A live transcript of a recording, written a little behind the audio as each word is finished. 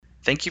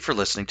Thank you for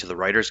listening to the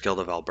Writers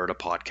Guild of Alberta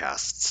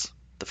podcasts.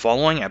 The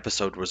following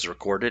episode was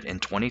recorded in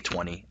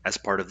 2020 as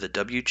part of the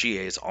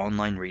WGA's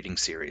online reading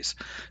series,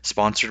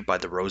 sponsored by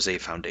the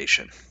Rosé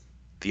Foundation.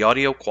 The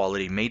audio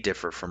quality may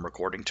differ from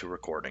recording to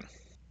recording.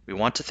 We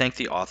want to thank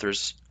the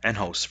authors and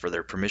hosts for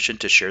their permission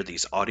to share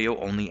these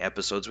audio-only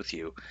episodes with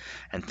you,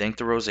 and thank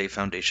the Rosé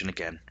Foundation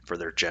again for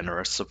their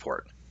generous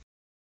support.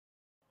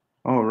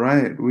 All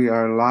right, we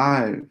are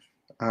live.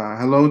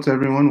 Hello to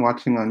everyone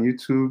watching on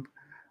YouTube.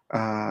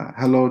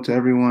 Hello to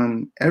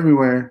everyone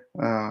everywhere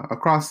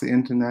across the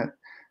internet.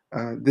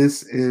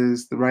 This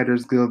is the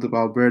Writers Guild of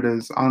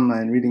Alberta's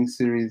online reading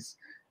series.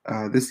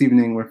 This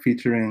evening we're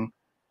featuring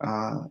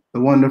the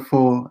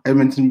wonderful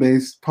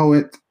Edmonton-based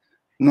poet,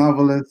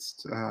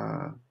 novelist,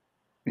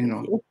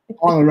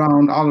 all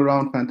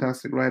around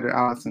fantastic writer,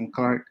 Alison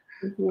Clark.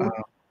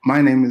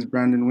 My name is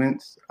Brandon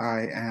Wintz.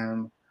 I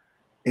am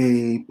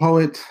a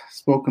poet,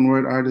 spoken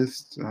word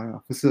artist,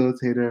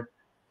 facilitator,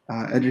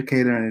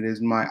 educator, and it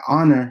is my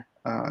honor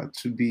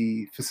to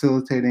be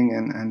facilitating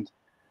and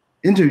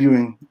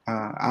interviewing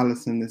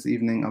Alison this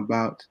evening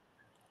about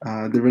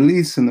the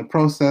release and the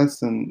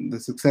process and the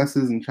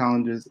successes and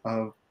challenges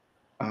of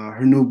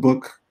her new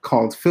book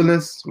called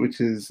Phyllis, which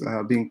is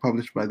being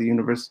published by the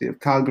University of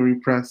Calgary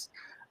Press.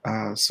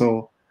 I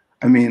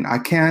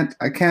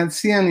can't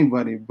see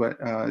anybody, but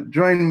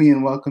join me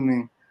in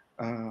welcoming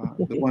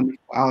the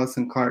wonderful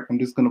Alison Clark. I'm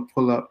just going to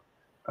pull up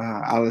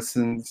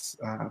Alison's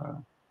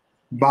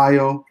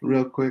bio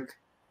real quick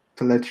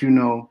to let you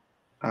know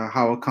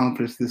how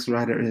accomplished this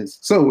writer is.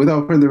 So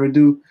without further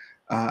ado,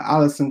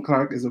 Alison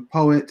Clark is a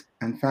poet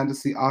and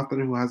fantasy author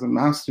who has a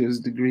master's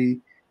degree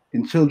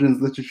in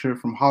children's literature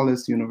from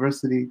Hollis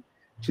University.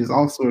 She is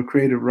also a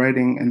creative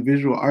writing and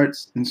visual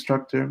arts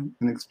instructor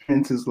and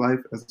experiences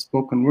life as a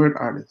spoken word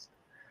artist.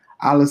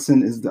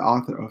 Alison is the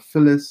author of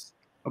Phyllis,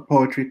 a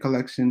poetry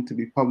collection to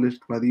be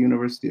published by the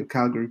University of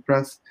Calgary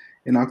Press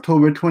in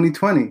October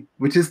 2020,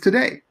 which is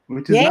today,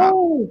 which is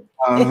now.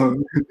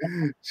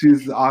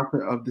 She's the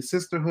author of The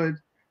Sisterhood,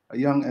 a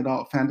young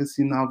adult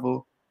fantasy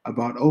novel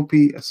about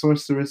Opie, a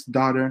sorceress's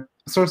daughter,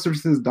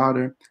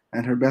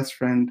 and her best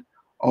friend,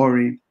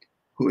 Ori,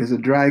 who is a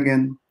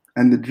dragon,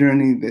 and the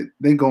journey that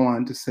they go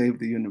on to save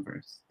the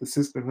universe. The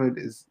Sisterhood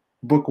is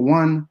book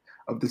one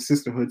of the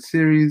Sisterhood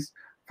series,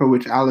 for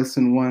which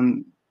Alison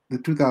won the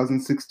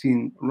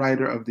 2016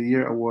 Writer of the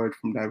Year Award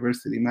from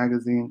Diversity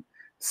Magazine.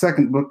 The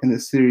second book in the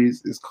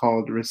series is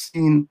called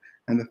Racine,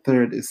 and the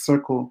third is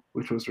Circle,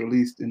 which was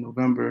released in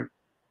November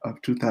of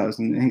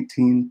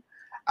 2018.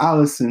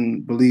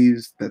 Alison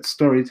believes that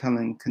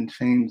storytelling can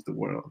change the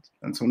world.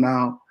 And so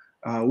now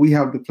we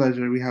have the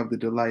pleasure, we have the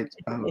delight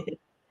of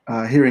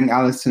hearing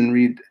Alison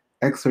read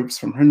excerpts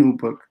from her new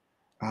book,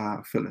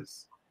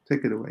 Phyllis.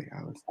 Take it away,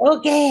 Alison.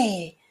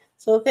 Okay.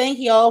 So thank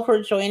you all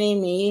for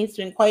joining me. It's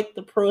been quite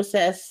the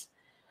process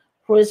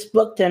for this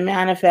book to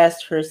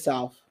manifest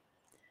herself.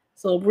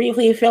 So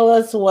briefly,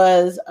 Phyllis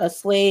was a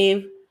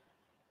slave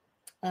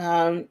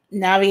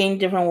navigating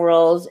different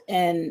worlds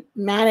and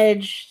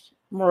managed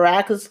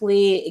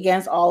miraculously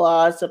against all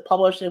odds to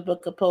publish a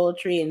book of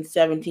poetry in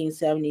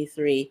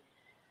 1773.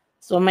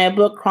 So my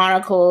book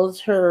chronicles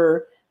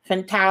her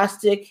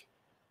fantastic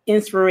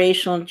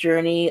inspirational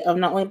journey of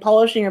not only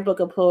publishing her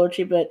book of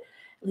poetry, but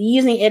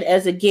using it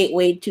as a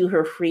gateway to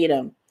her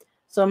freedom.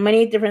 So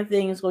many different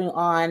things going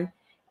on,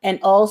 and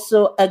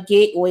also a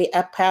gateway,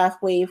 a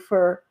pathway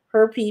for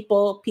her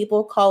people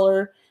of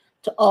color,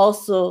 to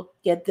also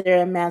get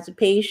their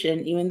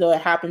emancipation, even though it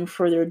happened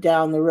further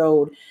down the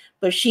road.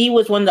 But she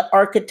was one of the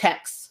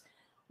architects,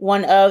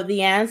 one of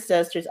the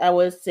ancestors, I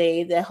would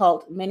say, that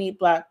helped many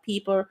Black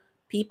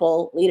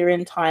people later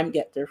in time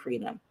get their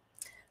freedom.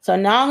 So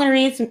now I'm going to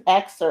read some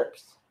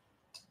excerpts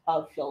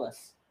of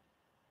Phyllis.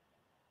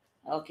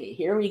 Okay,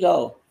 here we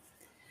go.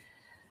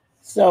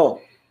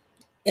 So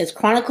it's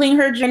chronicling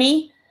her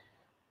journey.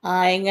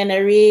 I'm going to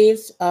read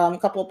a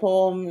couple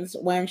poems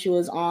when she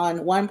was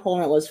on. One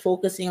poem that was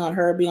focusing on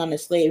her being on a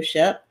slave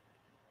ship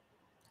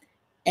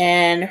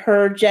and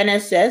her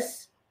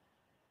genesis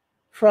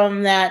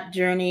from that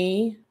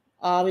journey,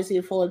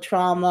 obviously full of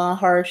trauma,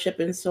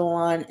 hardship, and so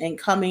on, and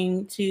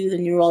coming to the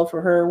new world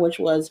for her, which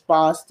was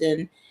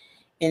Boston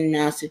in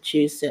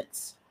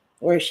Massachusetts,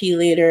 where she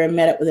later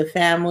met up with a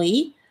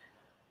family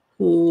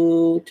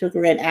who took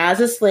her in as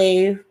a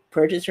slave,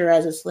 purchased her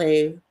as a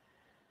slave.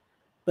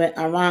 But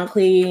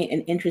ironically,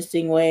 in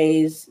interesting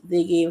ways,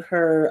 they gave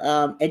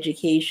her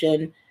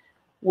education,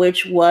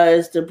 which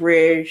was the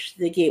bridge,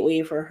 the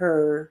gateway for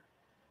her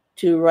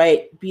to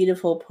write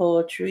beautiful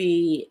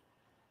poetry,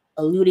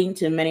 alluding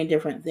to many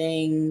different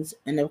things.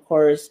 And of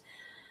course,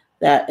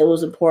 that it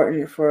was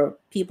important for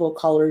people of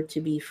color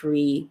to be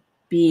free,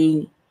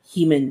 being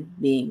human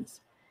beings.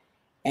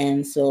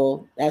 And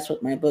so that's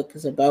what my book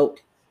is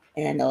about.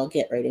 And I'll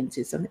get right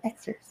into some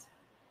excerpts.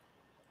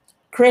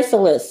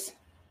 Chrysalis.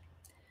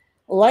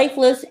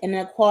 Lifeless in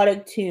an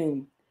aquatic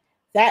tomb.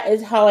 That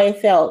is how I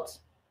felt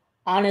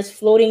on his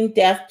floating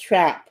death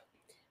trap,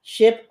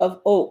 ship of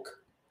oak,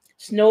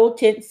 snow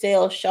tint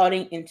sails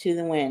shouting into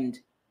the wind.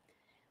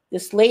 The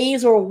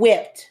slaves were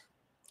whipped,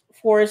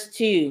 Force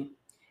 2.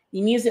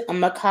 The music of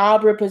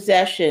macabre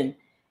possession.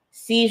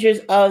 Seizures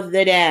of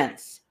the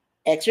dance.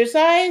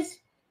 Exercise?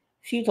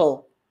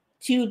 Futile.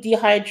 Too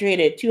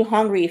dehydrated. Too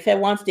hungry. Fed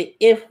once to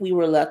if we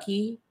were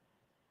lucky.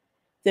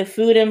 The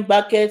food in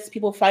buckets.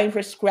 People fighting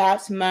for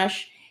scraps,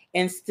 mush,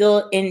 and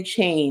still in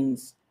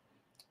chains.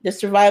 The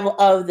survival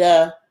of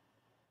the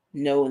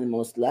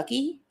most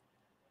lucky.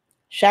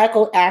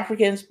 Shackled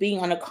Africans being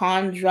on a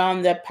con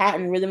drum, the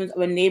patent rhythms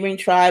of a neighboring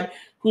tribe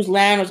whose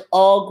land was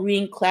all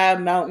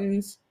green-clad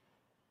mountains.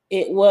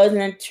 It was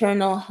an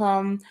eternal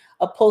hum,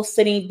 a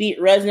pulsating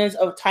beat, resonance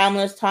of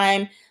timeless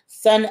time,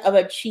 son of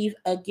a chief,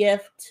 a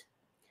gift.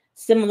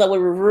 Similar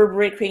would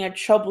reverberate, creating a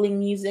troubling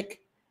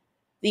music.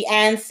 The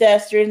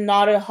ancestors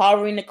nodded,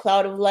 hovering in a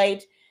cloud of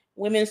light.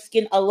 Women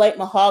skinned a light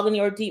mahogany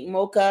or deep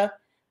mocha,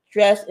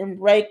 dressed in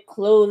bright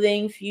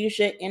clothing,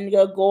 fuchsia,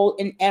 indigo, gold,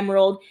 and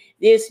emerald.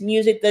 This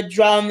music, the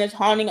drum, this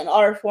haunting an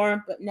art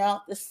form, but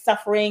now the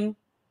suffering.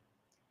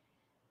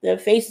 The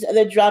faces of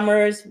the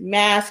drummers,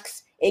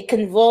 masks, a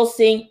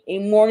convulsing, a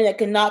mourning that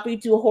could not be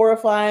too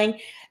horrifying,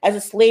 as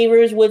the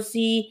slavers would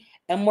see,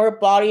 and more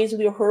bodies would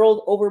be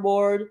hurled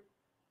overboard.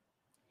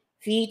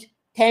 Feet,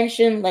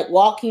 tension like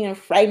walking in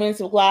fragments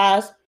of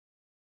glass.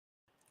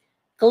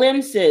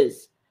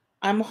 Glimpses.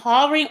 I'm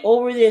hovering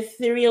over the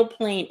ethereal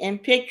plane,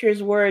 and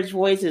pictures, words,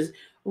 voices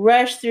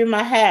rush through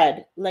my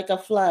head like a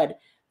flood.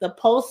 The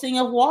pulsing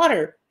of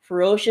water,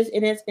 ferocious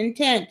in its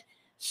intent.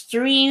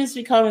 Streams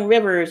become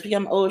rivers,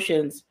 become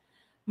oceans.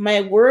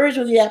 My words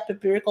were that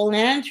empirical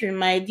lantern,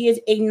 my ideas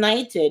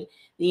ignited,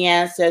 the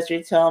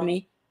ancestors tell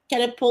me,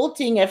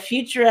 catapulting a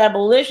future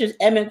abolitionist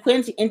Edmund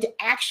Quincy into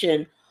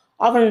action.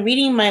 Often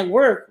reading my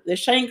work, the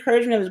shining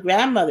encouragement of his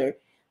grandmother,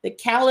 the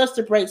callous,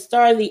 the bright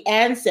star of the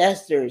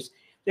ancestors,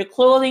 their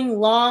clothing,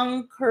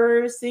 long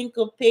curves,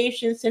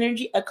 syncopation,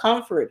 synergy, a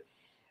comfort.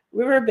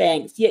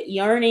 Riverbanks, yet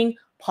yearning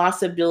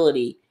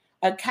possibility.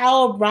 A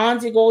cow of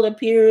bronzy gold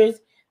appears.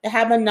 The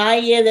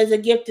Habanaya, there's a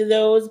gift to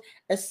those,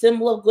 a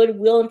symbol of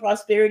goodwill and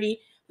prosperity.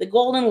 The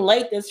golden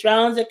light that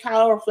surrounds the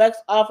cow reflects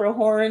off her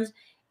horns,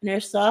 and her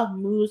soft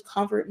moves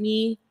comfort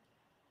me.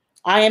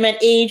 I am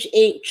at age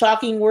 8,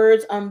 chalking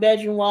words on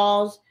bedroom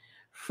walls,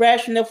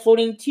 fresh from the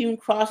floating tune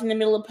crossing the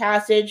middle of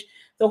passage,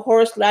 the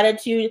hoarse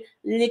latitude,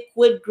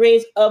 liquid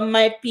grace of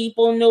my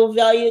people, no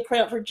value, cry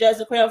out for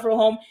justice, cry out for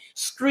home,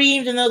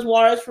 screams in those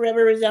waters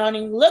forever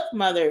resounding. Look,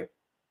 mother,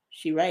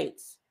 she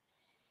writes.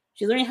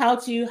 She's learning how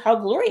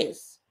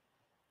glorious.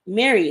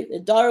 Mary, the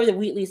daughter of the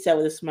Wheatley, said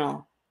with a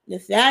smile.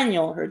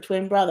 Nathaniel, her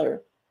twin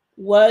brother,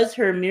 was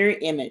her mirror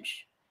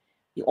image.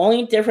 The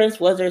only difference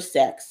was their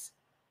sex.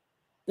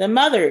 The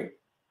mother,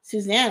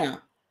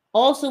 Susanna,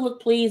 also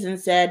looked pleased and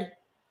said,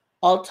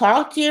 I'll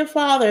talk to your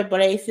father,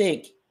 but I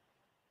think,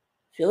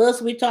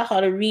 Phyllis, we taught how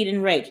to read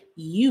and write.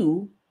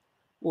 You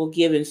will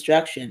give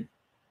instruction.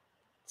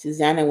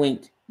 Susanna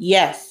winked.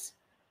 Yes,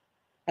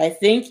 I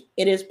think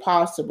it is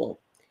possible.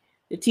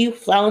 The two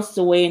flounced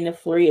away in the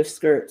flurry of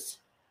skirts.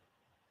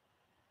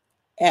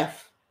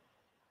 F.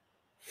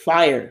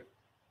 Fire.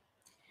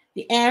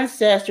 The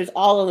ancestors,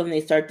 all of them,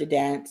 they start to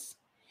dance.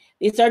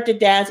 They start to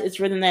dance, it's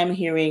rhythm that I'm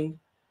hearing.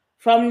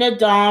 From the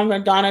dawn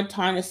of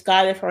time, the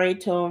sky, the fiery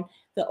tone,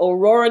 the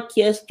aurora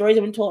kiss, stories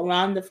have been told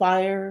around the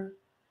fire.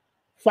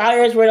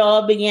 Fire is where it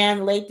all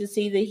began, late to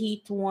see the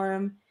heat to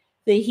warm,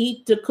 the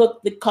heat to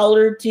cook, the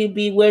color to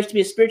bewitch, to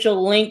be a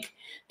spiritual link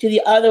to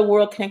the other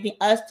world, connecting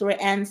us to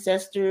our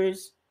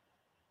ancestors,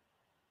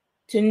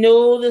 to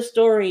know the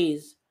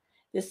stories,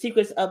 the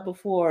secrets of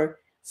before,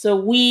 so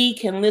we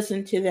can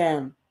listen to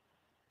them.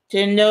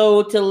 To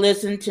know, to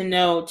listen, to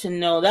know, to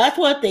know. That's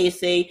what they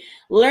say.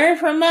 Learn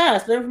from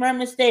us. Learn from our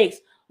mistakes.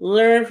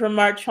 Learn from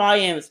our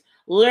triumphs.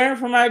 Learn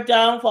from our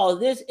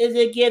downfalls. This is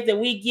a gift that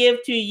we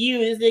give to you.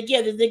 This is a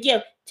gift. This is a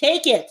gift.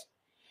 Take it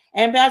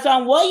and pass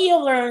on what you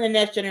have learned to the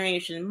next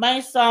generation. My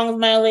songs,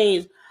 my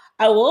lays,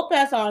 I will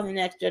pass on to the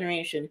next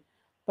generation,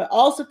 but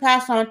also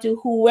pass on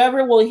to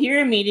whoever will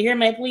hear me, to hear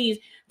my pleas,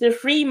 to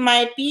free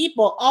my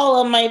people,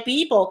 all of my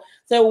people,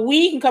 so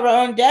we can cover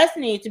our own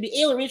destiny, to be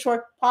able to reach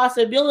for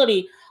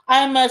possibility.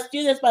 I must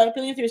do this by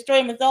appealing through story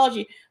and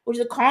mythology, which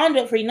is a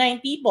conduit for uniting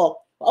people,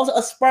 but also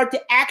a spark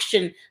to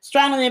action,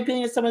 strongly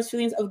appealing to someone's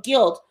feelings of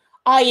guilt.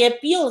 I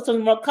appeal to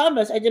some more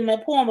compass. I did my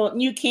poem about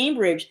New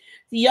Cambridge,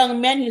 the young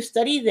men who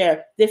study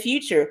there, the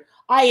future.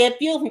 I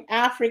appeal from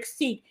Afric's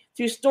seat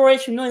through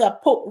stories from knowing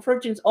that Pope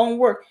referred to his own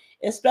work,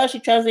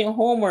 especially translating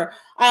Homer.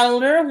 I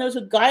learn from those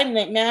who guide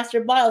me, like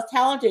Master Biles,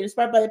 talented,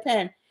 inspired by the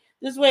pen.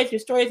 This way, through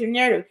stories, through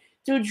narrative,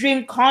 through a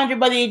dream conjured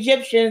by the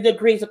Egyptians, the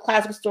Greeks, a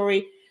classic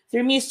story,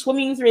 through me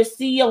swimming through a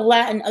sea of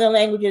Latin and other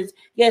languages,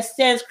 yet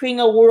sense creating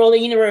a world, a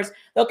universe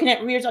that will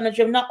connect readers on a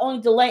journey of not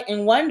only delight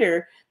and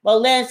wonder,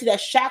 but let us see that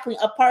shackling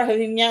a part of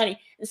humanity,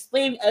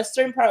 enslaving a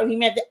certain part of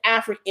humanity, that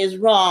Africa is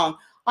wrong.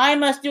 I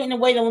must do it in a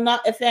way that will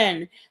not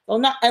offend, that will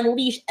not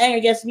unleash anger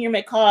against me or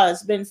my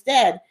cause, but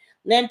instead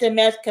lend to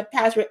man's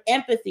capacity for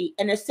empathy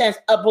and a sense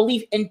of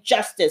belief in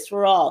justice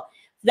for all.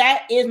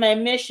 That is my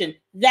mission.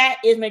 That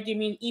is my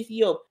dream in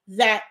Ethiopia.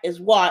 That is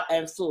why I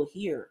am still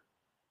here.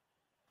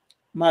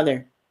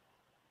 Mother.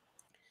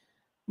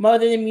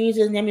 Mother of the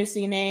Muses,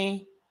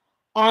 Nemusine,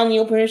 on the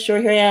open shore,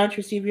 here I am to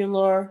receive your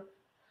lore.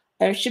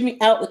 I ship me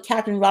out with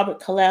Captain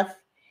Robert Calef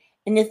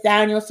and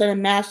Nathaniel, son of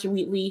Master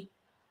Wheatley.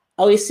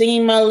 Always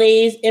singing my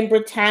lays in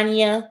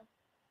Britannia.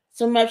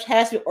 So much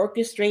has been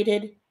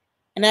orchestrated,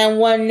 and I am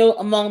one note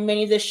among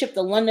many. The ship,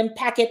 the London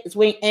Packet, is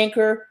weighing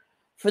anchor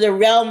for the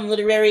realm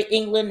literary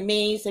England,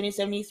 May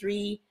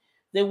 1773.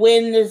 The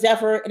wind, the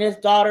zephyr, and his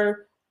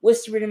daughter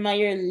whispered in my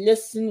ear,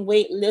 listen,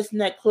 wait,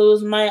 listen. I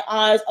close my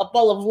eyes. A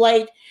ball of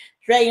light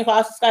dragging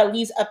across the sky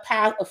leaves a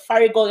path of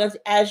fire going on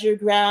the azure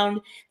ground.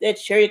 The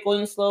chariot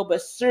going slow,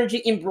 but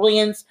surging in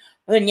brilliance.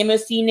 The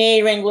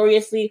Nemusine ran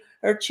gloriously,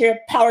 her chair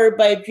powered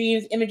by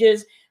dreams,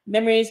 images,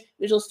 memories,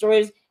 visual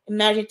stories,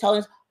 imagined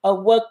tellings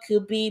of what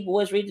could be, but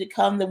was ready to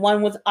come. The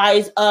one with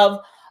eyes of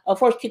a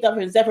force kicked up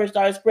from Zephyr's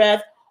daughter's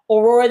breath.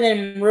 Aurora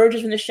then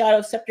emerges from the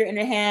shadow, scepter in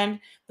her hand.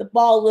 The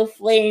ball of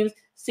flames,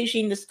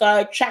 searching the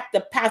sky, track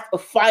the path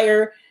of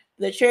fire.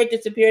 The chariot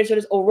disappears, so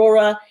does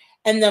Aurora.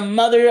 And the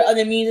mother of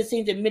the Muses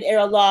seems in mid-air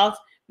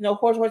aloft. And the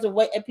horse of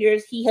white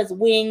appears. He has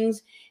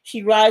wings.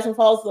 She rises and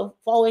falls,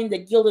 following the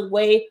gilded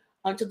way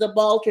until the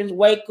ball turns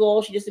white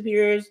gold. She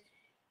disappears.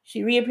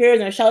 She reappears,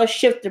 and the shadows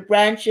shift the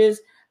branches,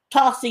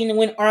 tossing in the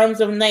wind arms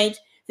of night.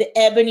 The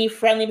ebony,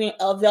 friendly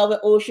velvet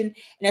ocean,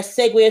 and a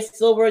segue of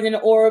silver and an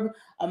orb.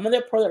 A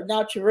mother pearl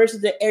now traverses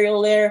the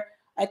aerial lair.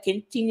 I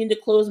continue to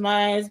close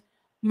my eyes.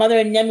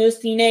 Mother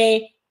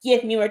Nemusine,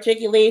 give me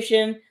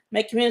articulation.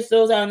 My community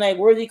those I am thy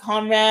worthy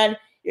comrade.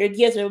 Your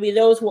gifts will be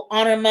those who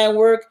honor my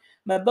work.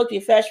 My book be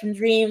fresh from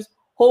dreams,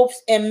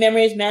 hopes, and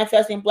memories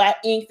manifesting in black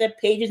ink, the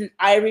pages in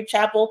ivory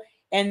chapel,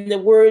 and the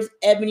words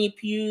ebony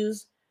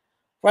pews.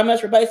 For I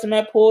must revise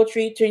my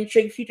poetry to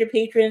intrigue future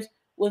patrons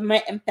with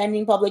my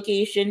impending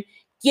publication.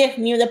 Give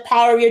me the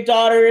power of your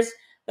daughters,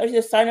 especially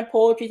the sign of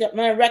poetry, that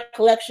my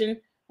recollection,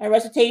 my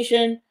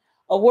recitation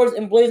of words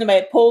emblazoned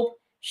by Pope,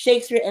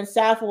 Shakespeare, and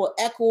Sappho will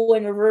echo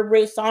and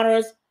reverberate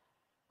sonorous,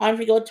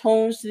 unforgettable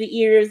tones to the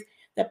ears,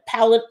 the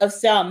palette of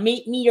sound.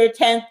 Make me your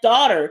 10th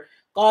daughter,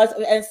 gods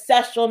of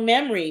ancestral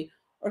memory,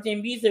 or to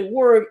imbue the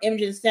word,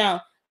 image, and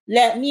sound.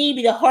 Let me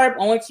be the harp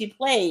on which you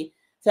play,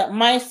 so that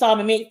my song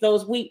may make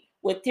those weep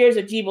with tears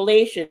of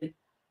jubilation.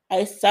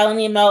 I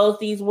silently mouthed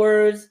these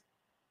words,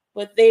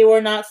 but they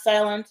were not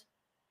silent,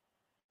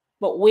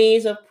 but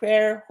waves of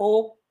prayer,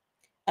 hope,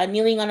 a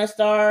kneeling on a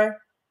star,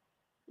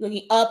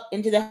 looking up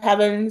into the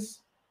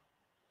heavens,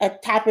 a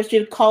tapestry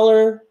of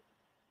color,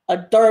 a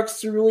dark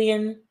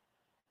cerulean,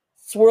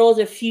 swirls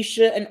of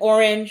fuchsia and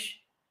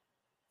orange,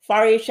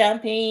 fiery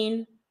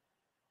champagne,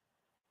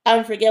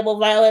 unforgettable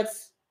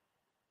violets,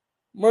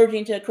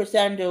 merging to a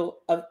crescendo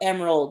of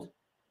emerald,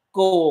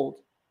 gold,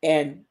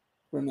 and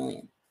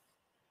vermilion.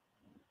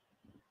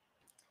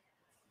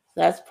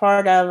 That's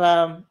part of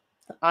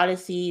the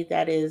Odyssey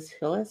that is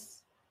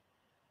Phyllis.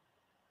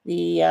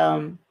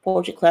 The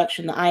poetry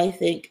collection, I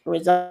think,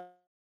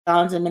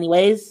 resounds in many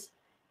ways,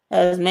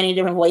 has many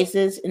different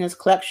voices in this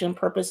collection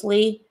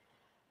purposely.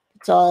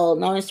 It's all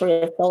not only a story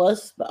of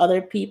Phyllis, but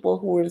other people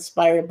who were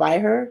inspired by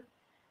her.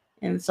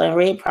 And so I'm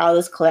really proud of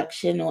this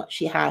collection and what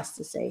she has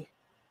to say.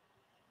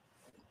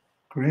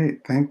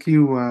 Great. Thank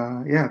you.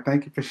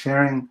 Thank you for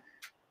sharing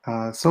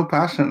so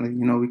passionately.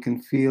 We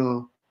can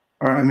feel,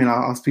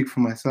 I'll speak for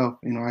myself.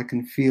 I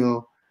can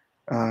feel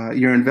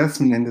your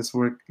investment in this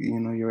work.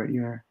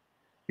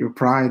 Your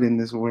pride in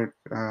this work.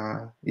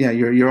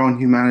 Your own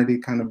humanity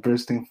kind of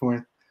bursting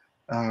forth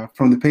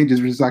from the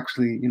pages, which is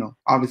actually,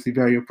 obviously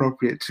very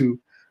appropriate to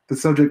the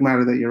subject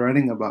matter that you're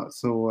writing about.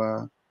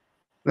 So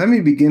let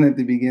me begin at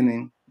the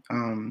beginning,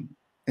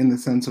 in the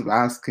sense of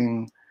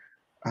asking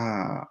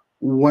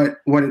what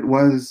it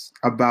was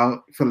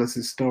about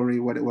Phyllis's story,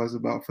 what it was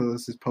about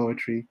Phyllis's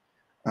poetry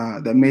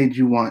that made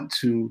you want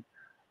to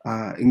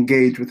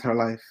engage with her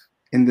life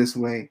in this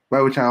way,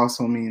 by which I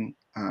also mean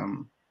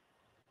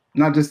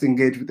not just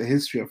engage with the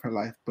history of her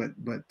life, but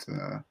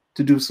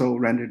to do so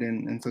rendered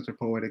in such a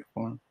poetic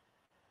form.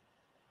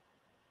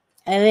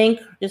 I think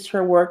just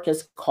her work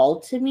just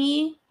called to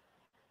me,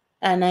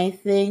 and I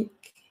think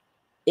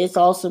it's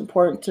also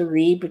important to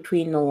read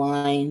between the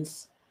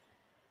lines.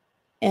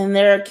 And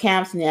there are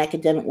camps in the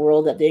academic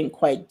world that didn't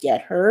quite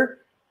get her,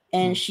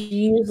 and she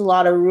used a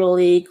lot of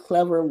really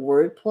clever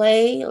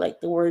wordplay, like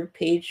the word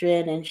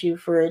patron, and she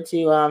referred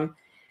to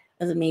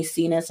as a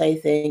Maecenas, I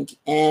think,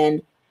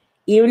 and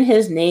even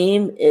his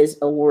name is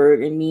a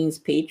word. It means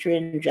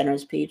patron,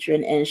 generous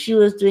patron. And she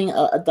was doing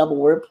a double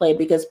wordplay,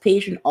 because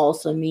patron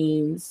also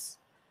means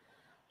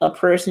a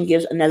person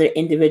gives another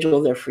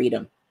individual their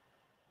freedom.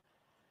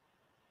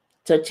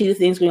 So two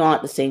things going on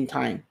at the same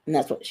time. And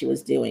that's what she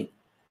was doing.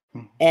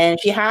 Mm-hmm. And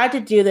she had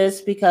to do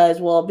this because,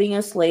 being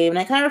a slave, and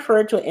I kind of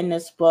referred to it in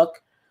this book,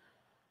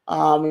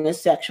 in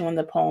this section of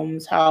the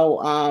poems,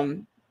 how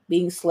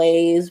being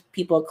slaves,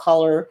 people of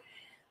color,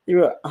 they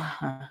were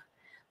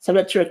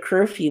subject to a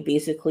curfew,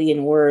 basically,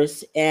 and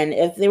worse. And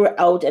if they were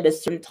out at a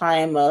certain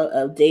time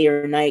of day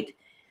or night,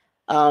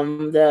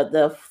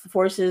 the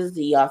forces,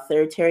 the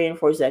authoritarian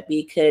forces that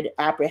be, could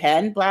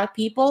apprehend Black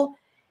people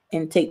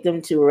and take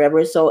them to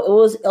wherever. So it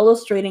was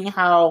illustrating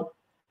how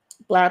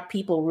Black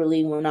people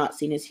really were not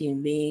seen as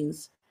human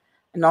beings,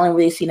 and not only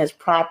were they seen as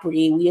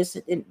property, we just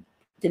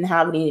didn't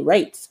have any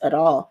rights at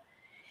all.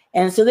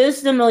 And so this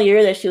is the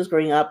milieu that she was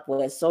growing up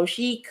with. So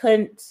she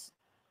couldn't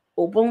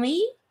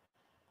openly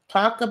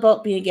talk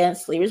about being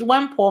against slavery. There's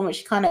one poem that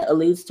she kind of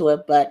alludes to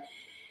it, but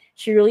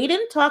she really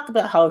didn't talk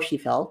about how she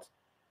felt.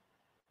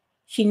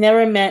 She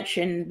never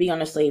mentioned being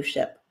on a slave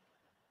ship.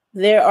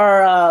 There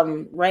are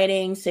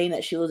writings saying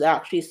that she was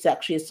actually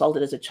sexually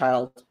assaulted as a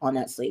child on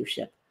that slave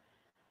ship.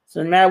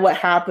 So no matter what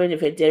happened,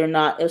 if it did or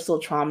not, it was still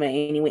trauma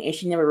anyway. And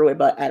she never wrote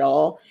about it at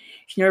all.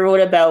 She never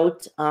wrote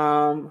about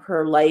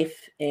her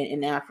life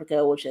in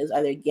Africa, which is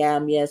either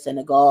Gambia,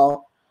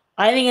 Senegal.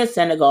 I think it's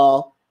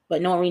Senegal,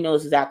 but no one really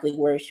knows exactly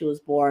where she was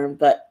born.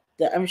 But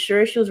I'm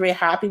sure she was very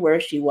happy where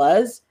she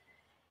was.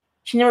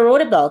 She never wrote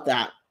about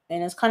that.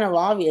 And it's kind of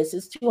obvious.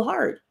 It's too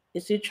hard.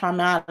 It's too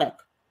traumatic.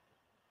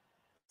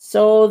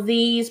 So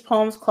these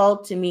poems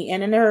called to me,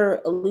 and in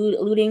her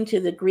alluding to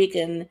the Greek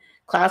and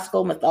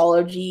classical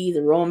mythology,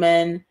 the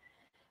Roman,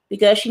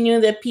 because she knew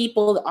that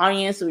people, the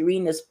audience that were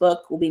reading this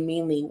book will be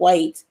mainly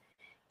white,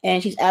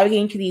 and she's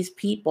advocating to these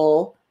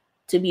people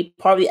to be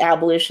part of the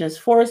abolitionist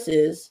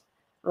forces,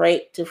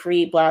 right, to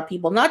free Black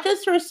people, not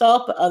just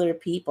herself, but other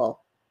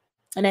people.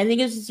 And I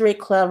think it's just very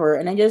clever.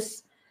 And I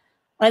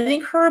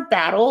think her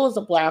battle as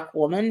a Black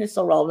woman is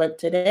so relevant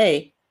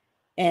today.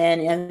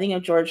 And I think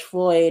of George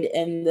Floyd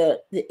and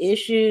the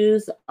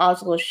issues, the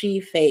obstacles she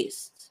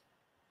faced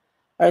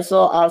are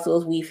still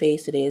obstacles we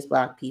face today as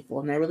Black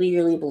people. And I really,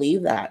 really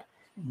believe that.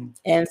 Mm-hmm.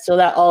 And so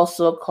that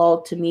also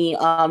called to me,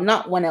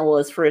 not when I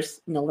was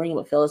first, learning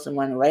about Phyllis and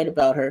wanting to write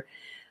about her.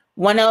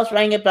 When I was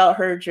writing about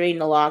her during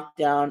the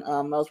lockdown,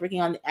 I was working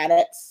on the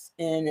edits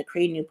and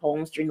creating new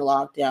poems during the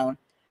lockdown.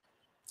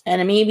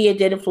 And maybe it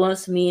did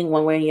influence me in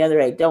one way or the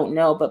other, I don't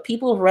know. But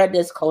people have read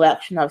this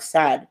collection I've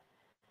said,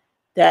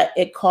 that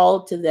it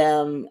called to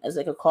them as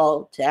like a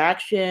call to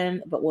action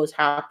about what was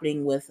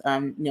happening with,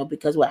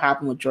 because what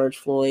happened with George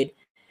Floyd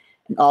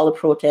and all the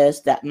protests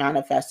that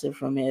manifested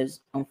from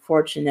his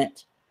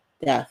unfortunate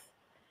death.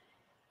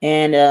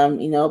 And,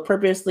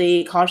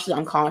 purposely, consciously,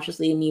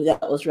 unconsciously, maybe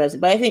that was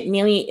resonant. But I think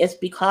mainly it's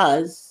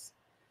because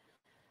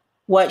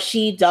what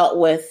she dealt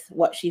with,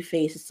 what she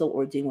faced is still what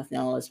we're dealing with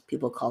now as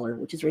people of color,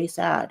 which is very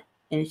sad.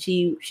 And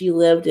she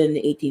lived in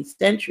the 18th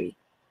century.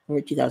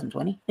 We're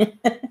 2020.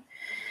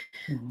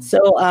 Mm-hmm.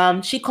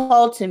 So she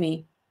called to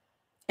me.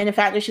 And the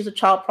fact that she's a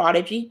child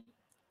prodigy,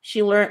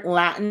 she learned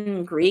Latin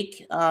and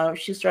Greek.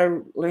 She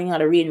started learning how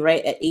to read and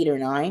write at 8 or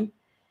 9.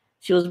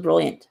 She was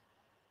brilliant.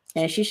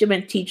 And she should have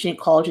been teaching at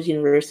colleges,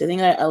 universities. I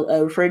think I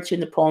referred to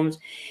in the poems.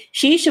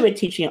 She should have been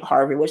teaching at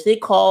Harvard, which they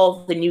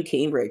call the New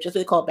Cambridge. That's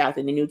what they call it back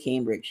then, the New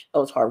Cambridge. That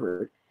was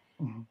Harvard.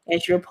 Mm-hmm.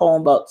 And she wrote a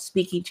poem about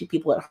speaking to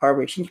people at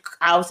Harvard. She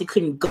obviously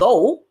couldn't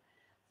go,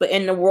 but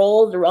in the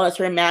world around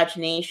her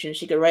imagination,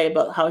 she could write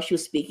about how she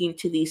was speaking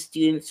to these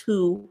students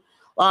who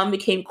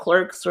became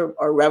clerks or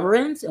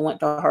reverends and went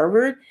to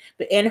Harvard.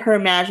 But in her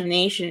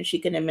imagination, she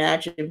can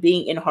imagine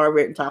being in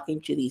Harvard and talking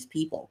to these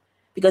people,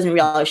 because in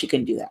reality, she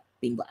couldn't do that,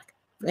 being Black,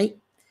 right?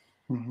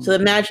 Mm-hmm. So the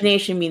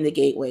imagination being the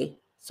gateway.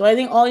 So I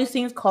think all these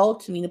things call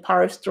to me the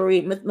power of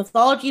story.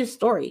 Mythology is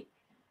story,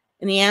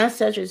 and the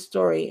ancestors'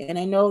 story. And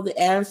I know the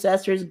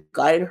ancestors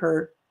guided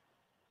her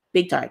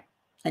big time.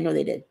 I know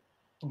they did.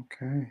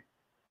 Okay.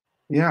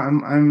 Yeah,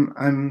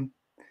 I'm.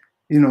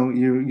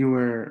 You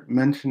were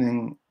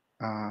mentioning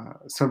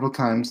several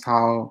times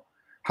how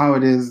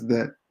it is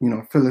that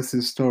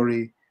Phyllis's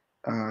story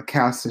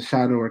casts a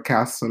shadow or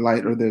casts a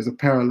light, or there's a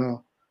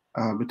parallel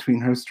between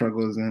her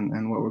struggles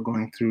and what we're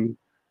going through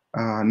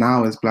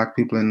now as Black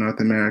people in North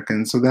America.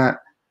 And so that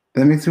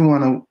makes me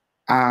want to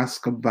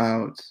ask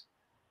about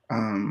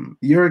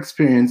your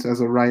experience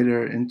as a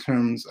writer in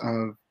terms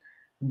of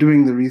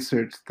doing the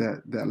research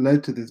that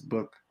led to this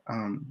book.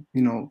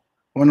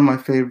 One of my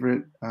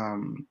favorite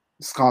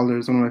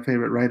scholars, one of my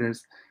favorite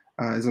writers,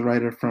 is a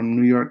writer from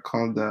New York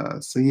called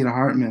Saida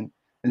Hartman,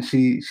 and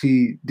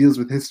she deals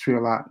with history a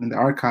lot in the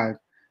archive,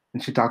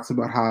 and she talks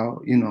about how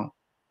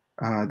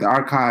the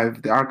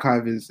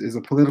archive is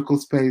a political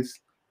space.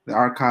 The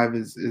archive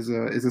is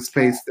a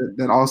space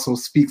that also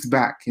speaks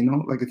back.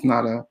 Like it's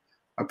not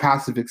a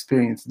passive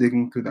experience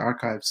digging through the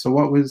archive. So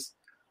what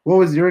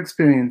was your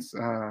experience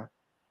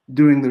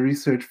doing the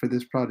research for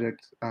this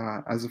project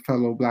as a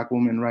fellow Black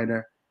woman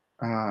writer?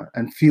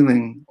 And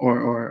feeling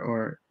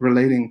or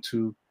relating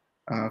to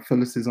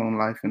Phyllis's own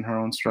life and her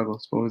own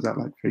struggles. What was that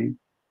like for you?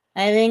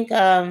 I think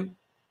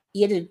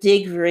you had to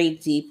dig very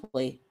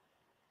deeply,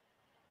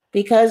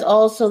 because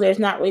also there's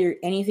not really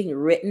anything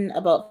written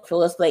about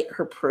Phyllis, like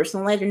her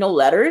personal life. There's no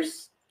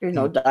letters, there's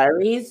no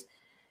diaries.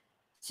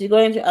 So you go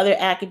into other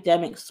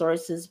academic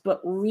sources, but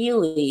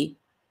really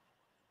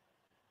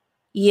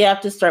you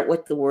have to start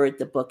with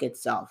the book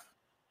itself.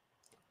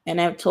 And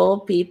I've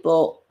told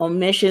people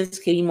omissions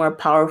can be more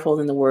powerful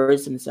than the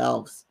words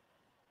themselves.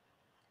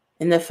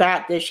 And the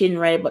fact that she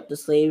didn't write about the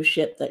slave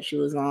ship that she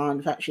was on,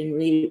 the fact she didn't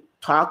really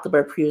talk about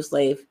her previous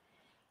life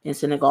in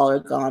Senegal or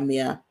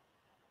Gambia,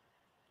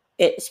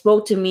 it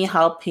spoke to me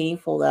how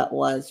painful that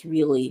was,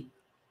 really.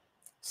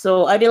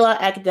 So I did a lot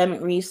of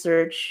academic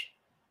research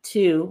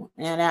too,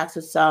 and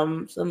access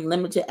some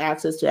limited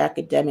access to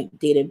academic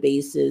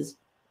databases.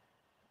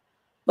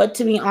 But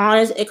to be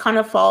honest, it kind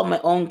of followed my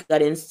own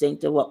gut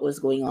instinct of what was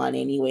going on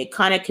anyway. It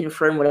kind of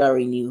confirmed what I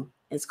already knew.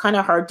 It's kind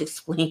of hard to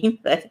explain,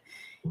 but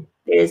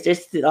there's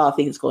just a lot of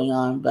things going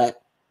on.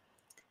 But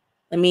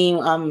I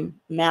mean,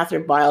 Mather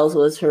Biles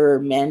was her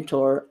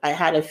mentor. I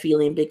had a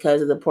feeling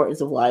because of the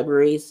importance of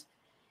libraries.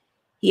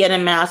 He had a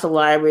massive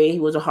library. He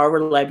was a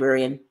Harvard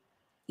librarian.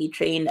 He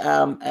trained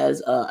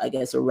as, I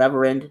guess, a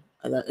reverend,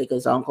 like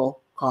his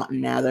uncle,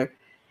 Cotton Mather.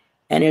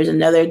 And there's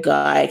another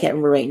guy, I can't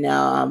remember right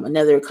now,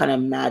 another kind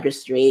of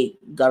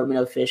magistrate, government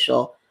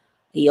official.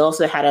 He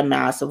also had a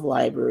massive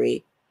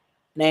library.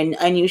 And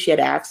I knew she had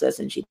access,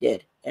 and she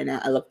did. And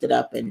I looked it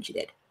up, and she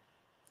did.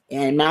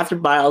 And Mather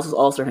Biles was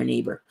also her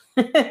neighbor.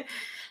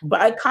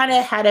 But I kind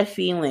of had a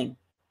feeling.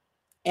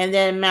 And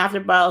then Mather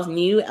Biles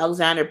knew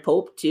Alexander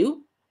Pope,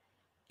 too.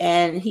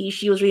 And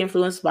she was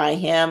influenced by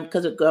him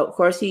because, of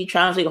course, he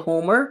translated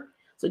Homer.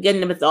 So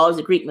getting the mythology,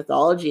 the Greek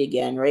mythology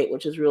again, right,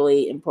 which is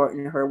really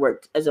important in her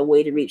work as a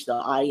way to reach the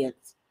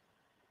audience.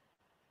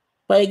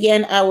 But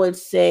again, I would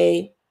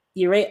say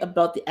you're right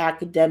about the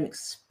academic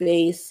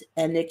space,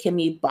 and there can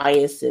be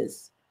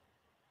biases.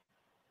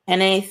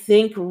 And I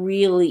think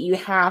really you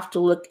have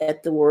to look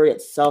at the word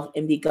itself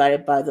and be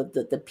guided by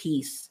the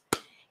piece.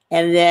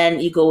 And then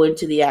you go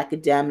into the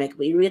academic,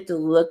 but you really have to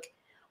look,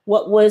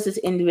 what was this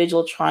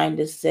individual trying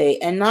to say?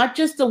 And not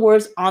just the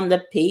words on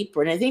the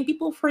paper. And I think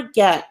people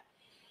forget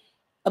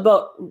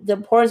about the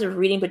importance of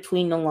reading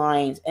between the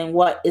lines and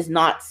what is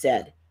not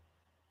said.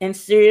 And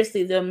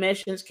seriously, the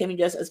omissions can be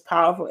just as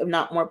powerful, if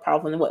not more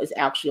powerful, than what is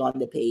actually on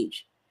the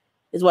page,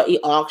 is what you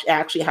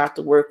actually have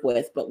to work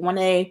with. But when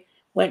I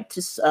went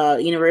to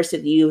University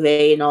of U of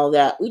A and all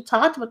that, we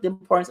talked about the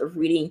importance of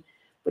reading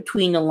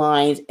between the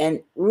lines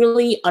and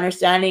really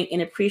understanding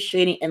and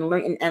appreciating and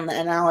learning and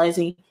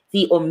analyzing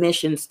the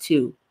omissions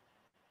too.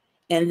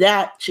 And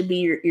that should be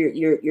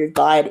your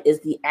guide, is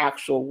the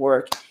actual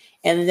work.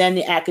 And then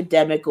the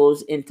academic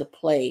goes into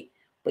play.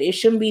 But it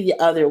shouldn't be the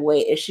other way.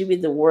 It should be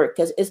the work,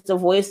 because it's the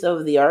voice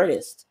of the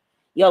artist.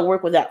 You gotta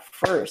work with that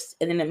first,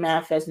 and then it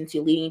manifests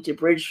into leading to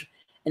bridge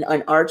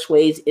and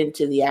archways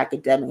into the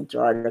academic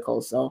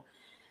article. So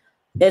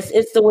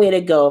it's the way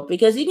to go,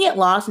 because you can get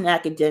lost in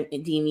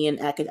academia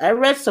and I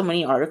read so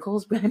many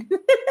articles, Brandon.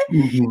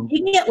 You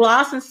can get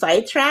lost in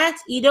sidetracks.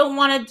 You don't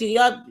want to do. You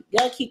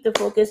gotta keep the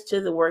focus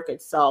to the work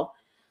itself.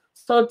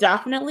 So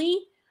definitely,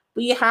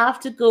 but you have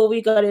to go.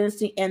 We got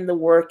instinct in the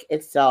work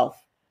itself.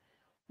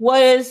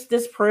 What is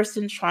this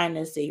person trying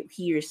to say?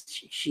 He or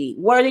she.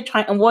 What are they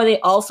trying? And what are they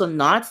also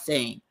not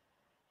saying?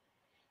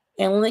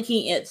 And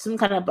looking at some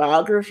kind of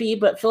biography,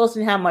 but Phyllis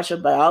didn't have much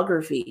of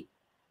biography.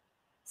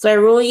 So I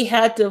really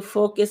had to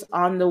focus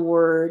on the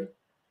word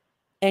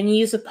and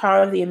use the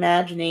power of the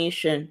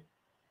imagination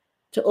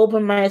to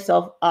open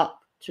myself up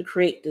to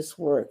create this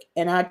work.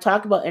 And I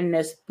talk about in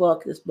this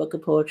book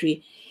of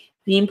poetry,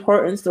 the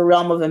importance, the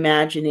realm of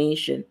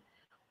imagination,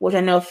 which I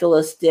know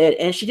Phyllis did.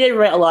 And she did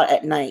write a lot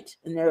at night,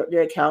 and there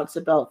are accounts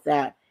about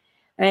that.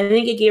 And I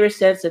think it gave her a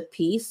sense of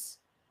peace.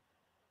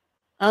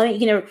 I don't think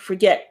you can never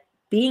forget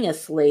being a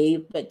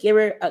slave, but give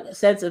her a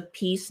sense of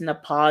peace and a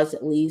pause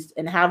at least,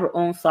 and have her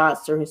own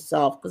thoughts to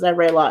herself, because I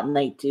read a lot at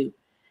night too.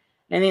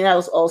 And I think that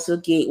was also a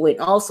gateway.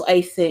 And also,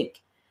 I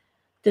think,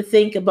 to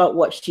think about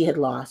what she had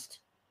lost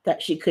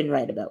that she couldn't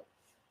write about.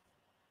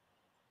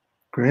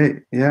 Great.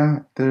 Yeah,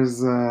 there's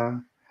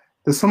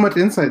so much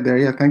insight there.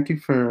 Yeah, thank you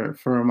for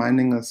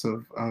reminding us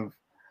of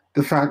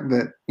the fact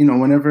that,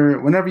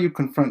 whenever you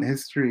confront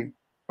history,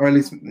 or at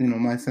least,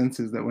 my sense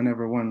is that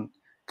whenever one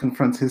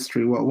confronts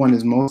history, what one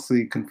is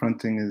mostly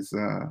confronting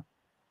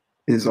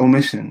is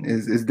omission,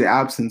 is the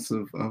absence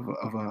of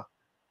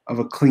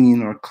a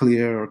clean or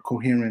clear or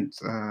coherent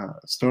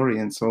story.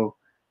 And so,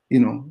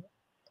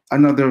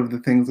 another of the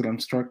things that I'm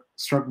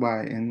struck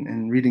by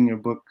in reading your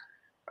book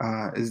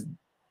is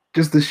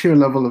just the sheer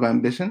level of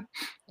ambition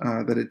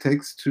that it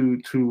takes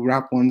to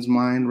wrap one's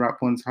mind, wrap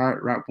one's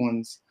heart, wrap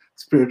one's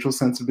spiritual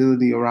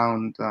sensibility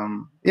around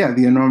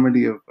the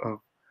enormity of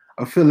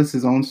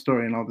Phyllis's own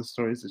story and all the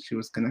stories that she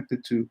was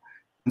connected to.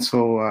 And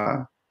so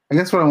I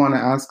guess what I want to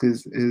ask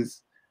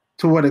is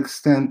to what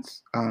extent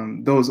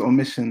those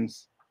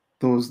omissions,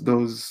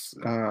 those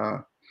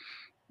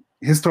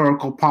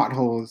historical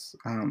potholes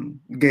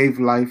gave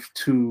life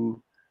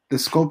to the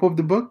scope of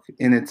the book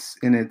in its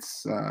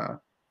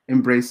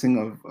embracing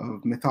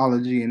of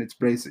mythology, in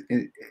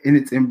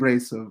its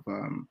embrace of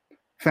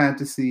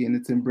fantasy, in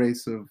its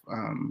embrace of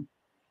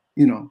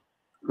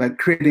like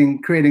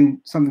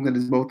creating something that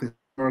is both a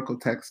historical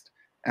text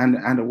and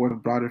a work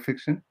of broader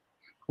fiction.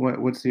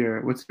 What's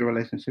your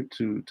relationship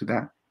to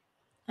that?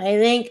 I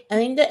think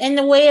that in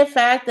the way of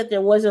fact that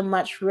there wasn't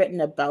much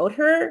written about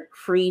her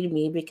freed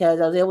me, because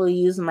I was able to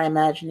use my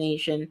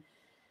imagination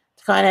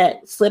to kind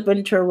of slip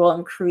into her role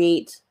and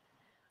create,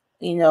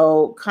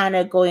 kind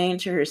of going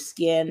into her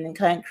skin and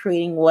kind of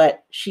creating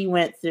what she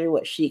went through,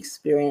 what she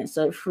experienced.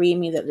 So it freed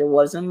me that there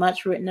wasn't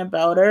much written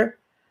about her.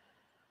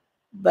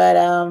 But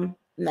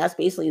And that's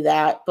basically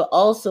that. But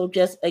also,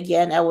 just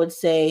again, I would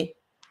say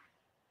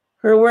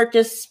her work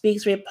just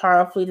speaks very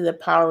powerfully to the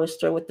power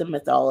restored with the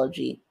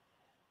mythology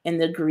and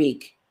the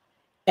Greek.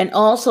 And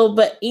also,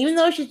 but even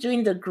though she's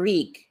doing the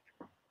Greek,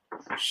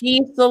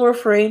 she's still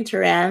referring to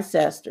her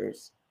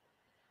ancestors,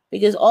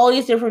 because all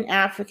these different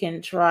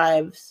African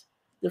tribes,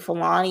 the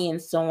Fulani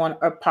and so on,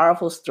 are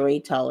powerful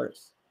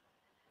storytellers.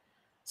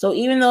 So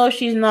even though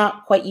she's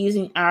not quite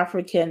using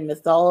African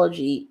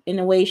mythology, in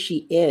a way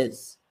she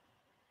is,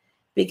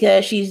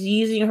 because she's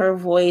using her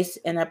voice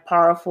in a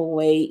powerful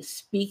way,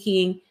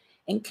 speaking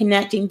and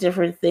connecting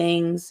different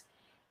things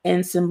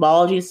and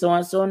symbology and so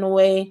on. So in a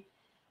way,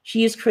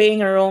 she's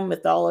creating her own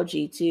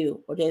mythology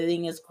too, which I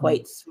think is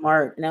quite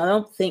smart. And I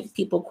don't think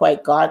people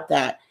quite got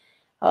that.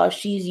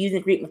 She's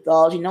using Greek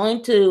mythology not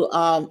only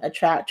to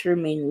attract her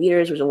main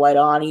readers, which is a wide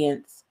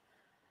audience,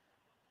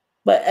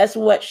 but that's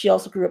what she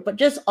also grew up. But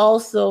just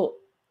also,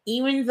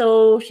 even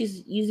though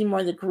she's using more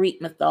of the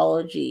Greek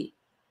mythology,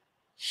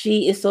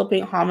 she is still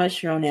paying homage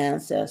to her own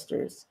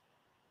ancestors.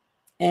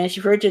 And she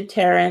referred to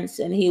Terence,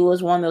 and he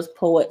was one of those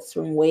poets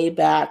from way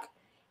back.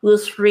 He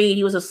was freed,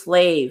 he was a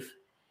slave,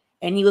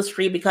 and he was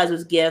free because of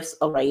his gifts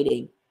of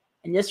writing.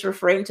 And just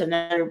referring to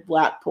another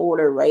Black poet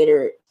or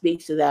writer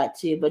speaks to that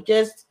too. But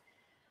just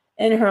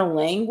in her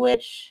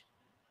language,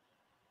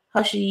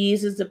 how she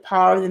uses the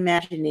power of the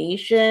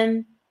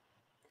imagination.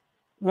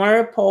 One of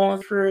her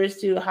poems refers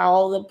to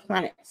how the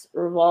planets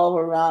revolve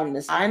around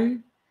the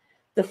sun.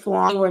 The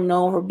Fulani were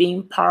known for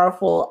being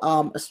powerful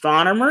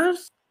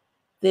astronomers.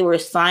 They were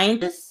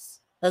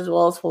scientists as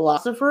well as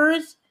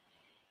philosophers.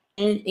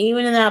 And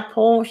even in that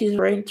poem, she's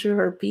referring to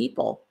her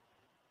people.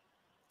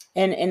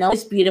 And in all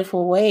these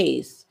beautiful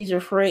ways. She's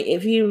referring,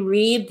 if you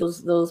read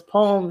those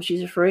poems,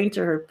 she's referring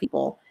to her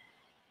people.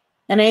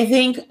 And I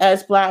think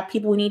as Black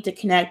people, we need to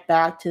connect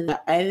back to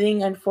that. I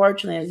think,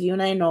 unfortunately, as you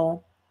and I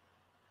know,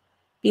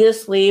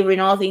 because slavery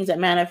and all things that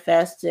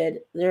manifested,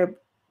 there are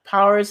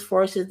powers,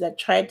 forces that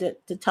tried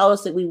to tell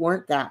us that we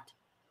weren't that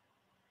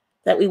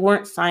we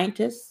weren't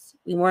scientists,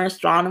 we weren't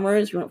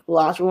astronomers, we weren't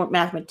philosophers, we weren't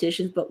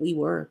mathematicians, but we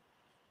were.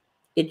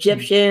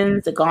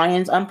 Egyptians, the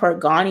Ghanaians, I'm part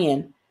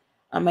Ghanaian.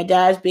 My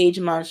dad's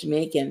Bajan, mom's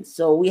Jamaican.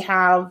 So we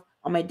have,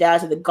 on my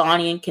dad's, the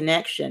Ghanaian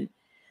connection.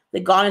 The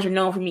Ghanaians are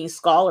known for being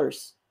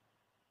scholars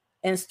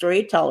and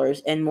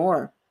storytellers and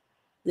more.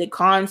 The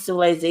Khan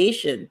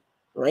civilization,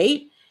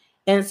 right?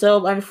 And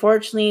so,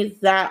 unfortunately,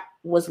 that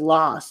was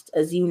lost.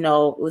 As you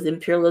know, with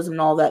imperialism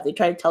and all that, they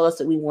tried to tell us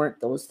that we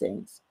weren't those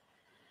things.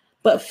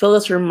 But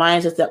Phyllis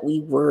reminds us that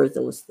we were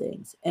those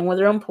things. And with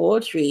her own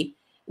poetry,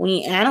 when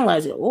you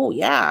analyze it, oh,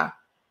 yeah,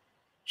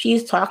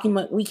 she's talking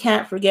about, we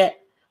can't forget,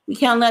 we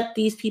can't let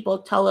these people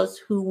tell us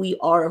who we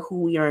are or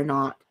who we are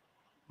not.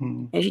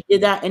 Mm-hmm. And she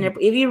did that. And if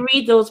you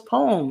read those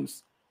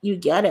poems, you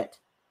get it.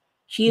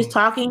 She is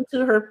talking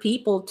to her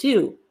people,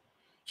 too.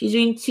 She's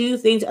doing two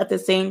things at the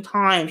same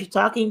time. She's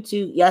talking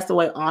to, yes, the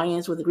white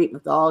audience with the Greek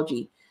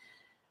mythology,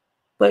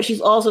 but she's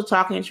also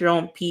talking to her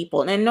own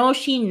people. And I know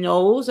she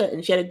knows,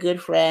 and she had a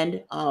good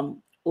friend,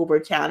 Ober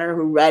Tanner,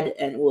 who read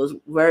and was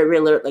very, very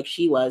alert like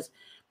she was.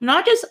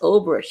 Not just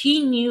Ober.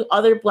 She knew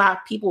other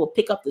Black people would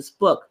pick up this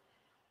book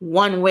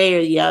one way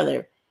or the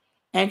other.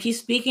 And she's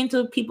speaking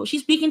to people.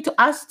 She's speaking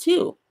to us,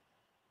 too.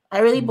 I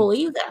really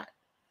believe that.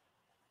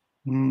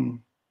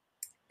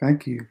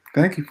 Thank you.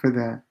 Thank you for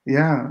that.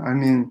 Yeah, I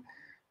mean,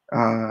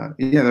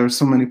 there were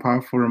so many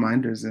powerful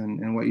reminders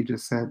in what you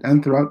just said.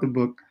 And throughout the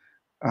book,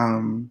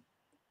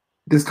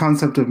 this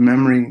concept of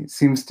memory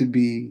seems to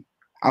be,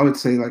 I would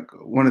say, like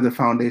one of the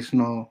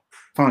foundational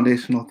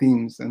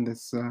themes, and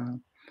this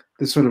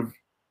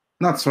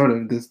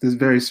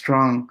very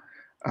strong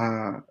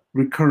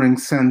recurring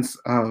sense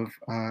of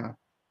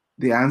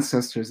the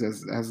ancestors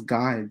as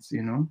guides,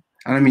 you know.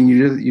 And I mean,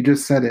 you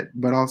just said it,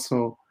 but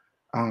also,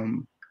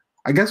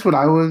 I guess what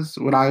I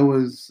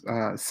was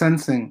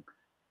sensing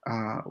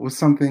was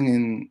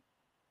something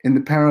in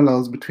the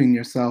parallels between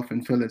yourself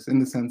and Phyllis, in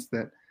the sense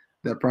that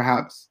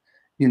perhaps,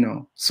 you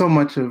know, so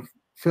much of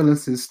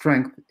Phyllis's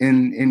strength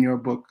in your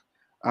book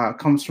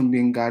comes from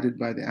being guided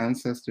by the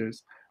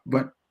ancestors.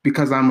 But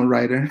because I'm a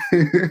writer,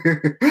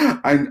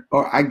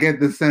 I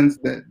get the sense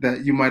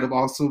that you might have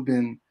also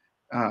been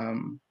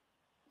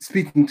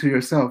speaking to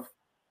yourself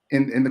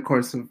in the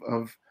course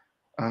of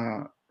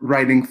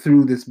writing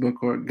through this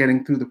book, or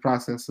getting through the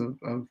process of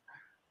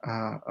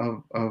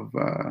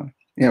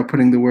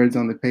putting the words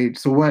on the page.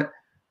 So what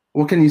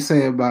can you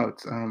say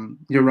about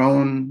your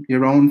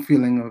own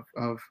feeling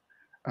of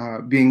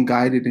being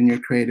guided in your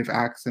creative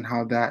acts, and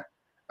how that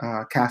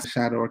casts a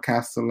shadow or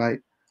casts a light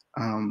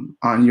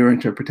on your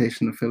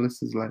interpretation of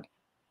Phyllis's life?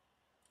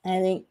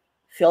 I think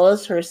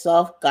Phyllis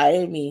herself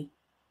guided me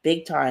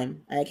big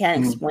time. I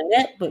can't explain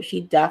it, but she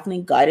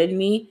definitely guided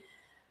me.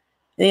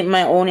 I think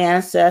my own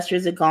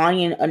ancestors, the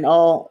Ghanaian, and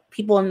all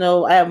people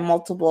know I have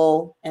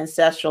multiple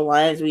ancestral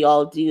lines. We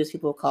all do as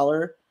people of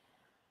color.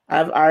 I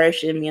have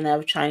Irish in me and I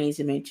have Chinese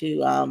in me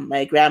too.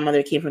 My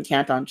grandmother came from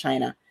Canton,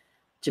 China,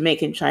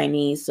 Jamaican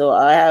Chinese. So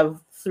I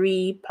have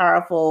 3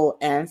 powerful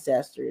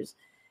ancestors.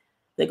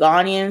 The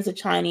Ghanaians, the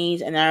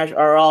Chinese, and Irish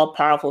are all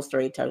powerful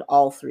storytellers,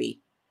 all three.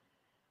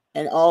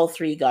 And all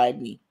three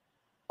guide me.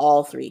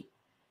 All three.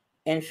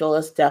 And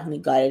Phyllis definitely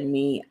guided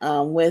me.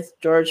 With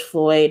George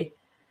Floyd,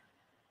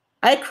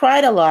 I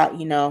cried a lot,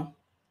 you know.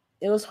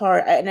 It was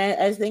hard.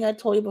 I think I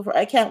told you before,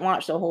 I can't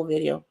watch the whole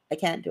video. I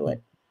can't do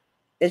it.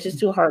 It's just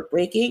too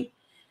heartbreaking.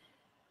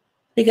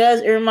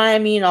 Because it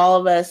reminded me and all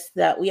of us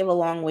that we have a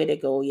long way to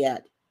go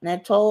yet. And I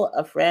told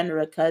a friend or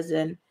a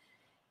cousin,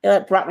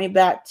 it brought me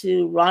back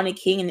to Ronnie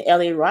King and the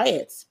LA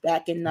riots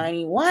back in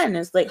 91.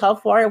 It's like, how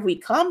far have we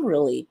come,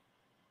 really?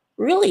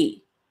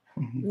 Really?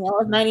 You know,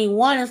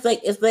 91,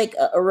 it's like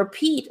a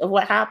repeat of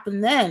what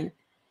happened then.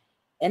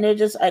 And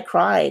I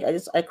cried.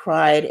 I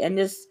cried. And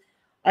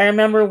I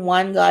remember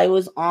one guy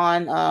was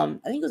on, I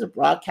think it was a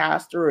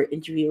broadcaster or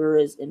interviewer,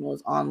 and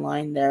was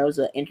online there. It was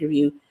an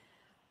interview.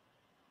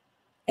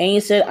 And he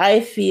said,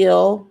 I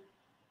feel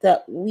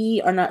that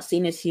we are not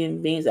seen as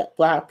human beings, that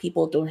Black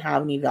people don't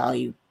have any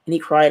value. And he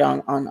cried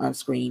on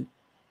screen.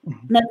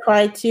 And I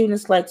cried too. And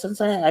it's like,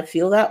 sometimes I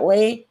feel that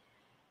way.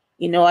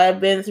 You know, I've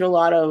been through a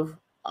lot of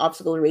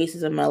obstacle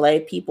races in my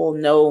life. People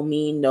know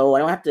me, I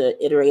don't have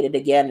to iterate it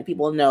again.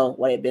 People know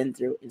what I've been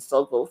through and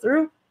still go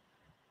through.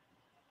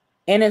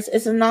 And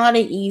it's not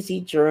an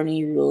easy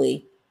journey,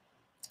 really.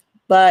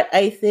 But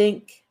I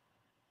think,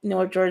 you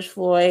know, George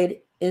Floyd,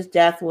 his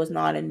death was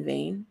not in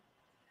vain.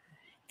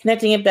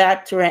 Connecting it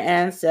back to our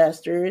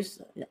ancestors,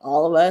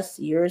 all of us,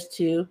 yours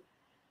too,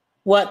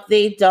 what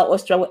they dealt with,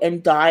 struggle,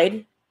 and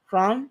died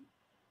from,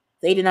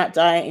 they did not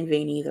die in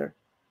vain either.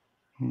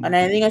 And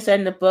I think I said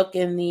in the book,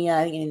 in the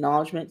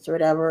acknowledgments or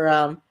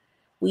whatever,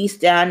 we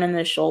stand on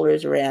the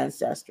shoulders of our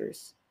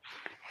ancestors.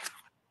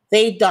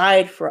 They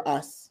died for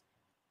us,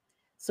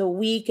 so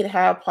we could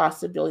have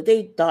possibility.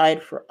 They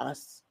died for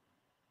us.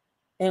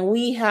 And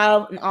we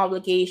have an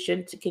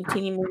obligation to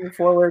continue moving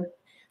forward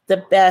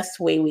the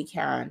best way we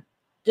can.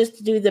 Just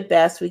to do the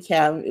best we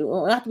can. It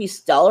don't have to be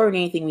stellar in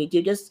anything we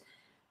do, just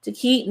to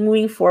keep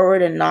moving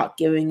forward and not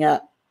giving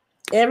up.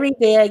 Every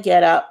day I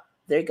get up,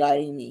 they're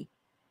guiding me.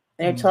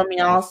 And they told me,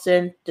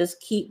 Allison,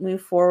 just keep moving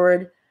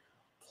forward,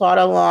 plod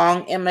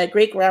along. And my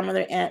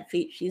great-grandmother, Aunt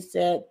Feet, she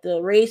said,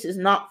 the race is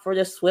not for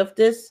the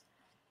swiftest,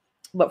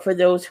 but for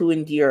those who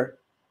endure.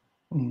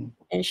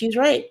 And she's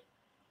right.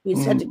 We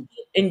just have to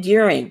keep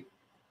enduring.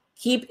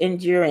 Keep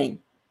enduring.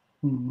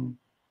 You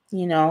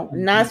know,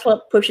 and that's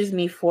what pushes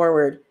me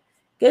forward.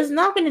 Because it's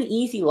not been an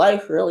easy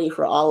life, really,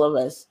 for all of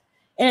us.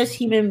 And as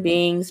human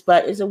beings,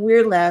 but it's a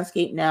weird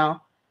landscape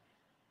now.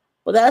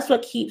 But that's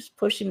what keeps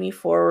pushing me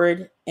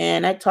forward.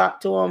 And I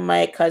talked to one of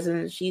my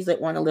cousins. She's like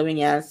one of the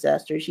living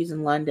ancestors. She's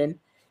in London.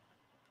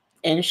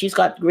 And she's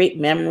got great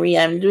memory.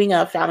 I'm doing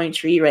a family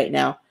tree right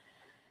now.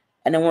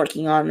 And I'm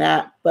working on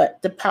that. But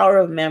the power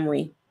of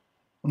memory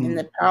and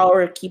the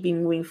power of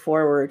keeping moving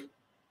forward.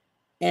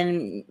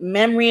 And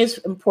memory is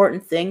an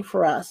important thing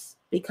for us.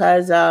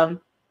 Because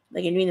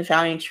like in doing the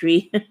family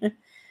tree, there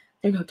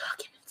are no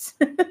documents.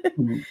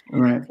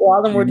 Right. So all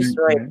of them were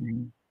destroyed.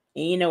 And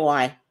you know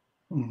why.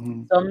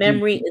 So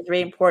memory is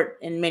very important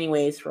in many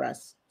ways for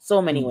us. So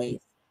many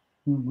ways.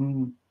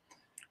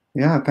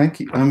 Yeah, thank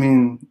you. I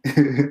mean,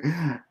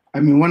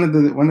 one of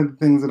the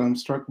things that I'm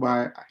struck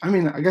by. I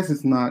mean, I guess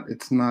it's not a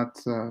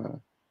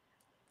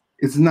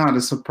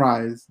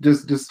surprise.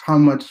 Just how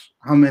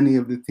many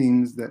of the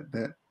themes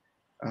that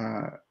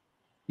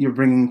you're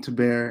bringing to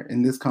bear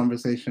in this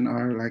conversation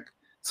are like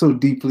so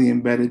deeply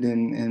embedded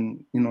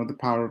in you know the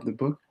power of the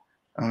book.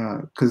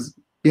 Because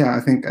I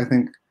think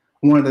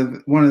one of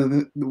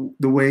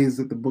the ways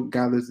that the book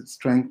gathers its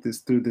strength is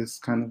through this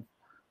kind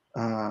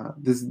of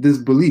this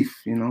belief,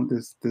 you know,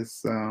 this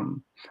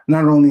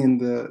not only in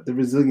the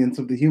resilience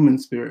of the human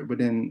spirit,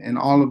 but in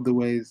all of the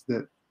ways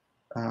that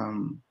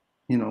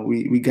you know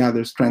we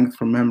gather strength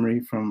from memory,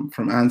 from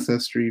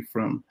ancestry,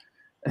 from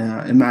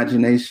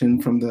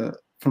imagination, from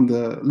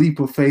the leap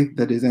of faith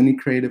that is any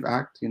creative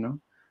act, you know.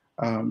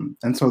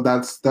 And so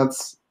that's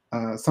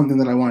something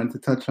that I wanted to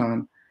touch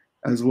on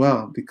as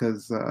well,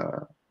 because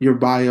your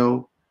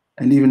bio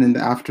and even in the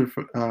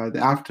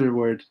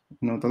afterword,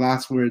 you know, the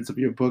last words of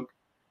your book,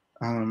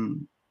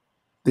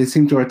 they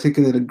seem to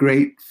articulate a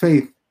great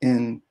faith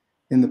in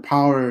the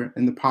power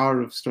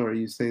of story.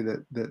 You say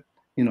that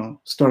you know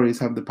stories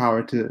have the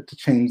power to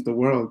change the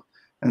world,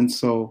 and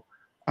so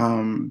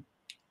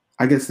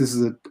I guess this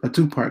is a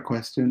two-part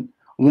question.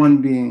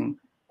 One being,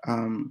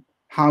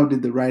 how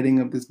did the writing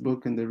of this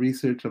book and the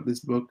research of this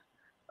book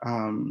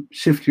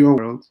shift your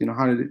world? You know,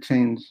 how did it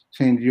change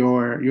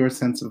your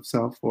sense of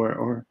self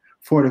or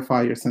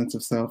fortify your sense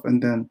of self?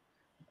 And then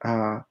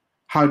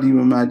how do you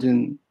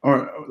imagine,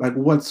 or like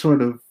what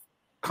sort of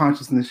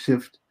consciousness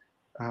shift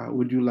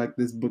would you like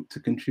this book to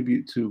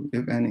contribute to,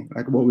 if any?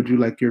 Like what would you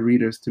like your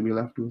readers to be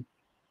left with?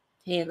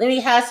 Hey, let me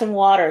have some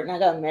water. I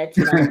got med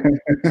tonight.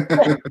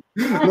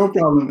 No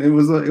problem. It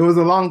was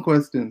a long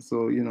question,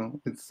 so you know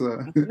it's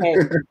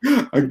okay.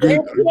 a good.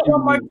 Repeat it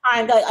one more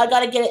time. I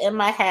gotta get it in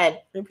my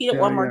head. Repeat it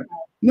one more time.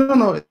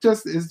 No.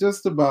 It's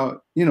just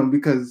about, you know,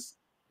 because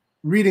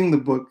reading the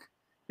book,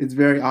 it's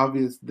very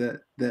obvious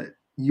that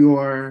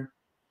your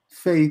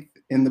faith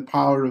in the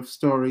power of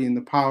story, in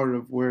the power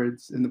of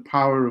words, in the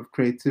power of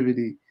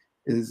creativity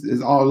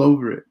is all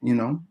over it, you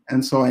know.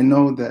 And so I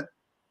know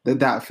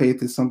that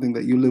faith is something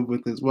that you live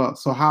with as well.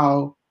 So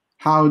how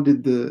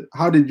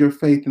did your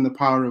faith in the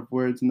power of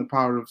words and the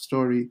power of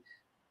story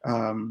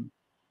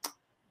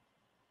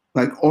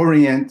like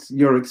orient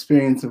your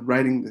experience of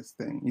writing this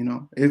thing? You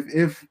know,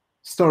 if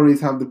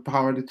stories have the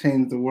power to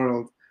change the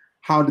world,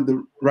 how did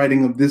the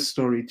writing of this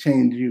story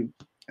change you?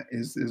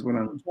 Is what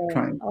I'm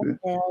trying to.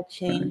 I'll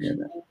change.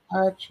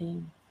 I'll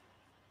change.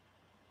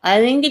 I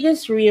think it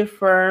just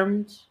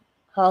reaffirmed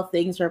how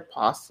things are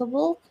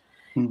possible.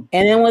 And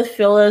then with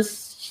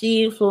Phyllis,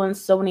 she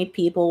influenced so many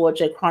people,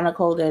 which I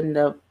chronicled in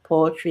the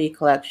poetry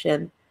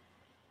collection.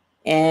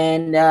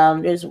 And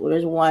there's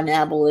one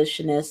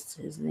abolitionist,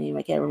 his name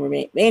I can't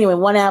remember. But anyway,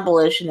 one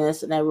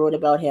abolitionist, and I wrote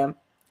about him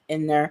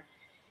in there.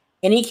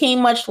 And he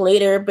came much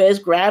later, but his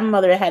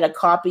grandmother had a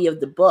copy of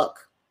the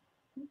book.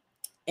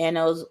 And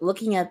I was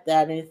looking at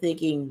that and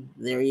thinking,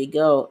 there you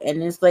go.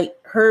 And it's like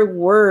her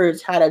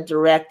words had a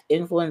direct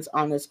influence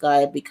on this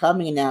guy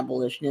becoming an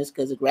abolitionist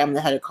because the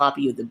grandmother had a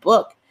copy of the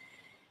book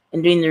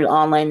and doing their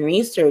online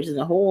research and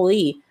the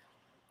holy.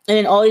 And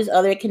then all these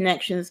other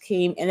connections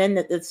came. And then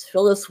this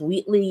Phyllis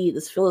Wheatley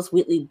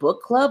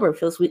book club or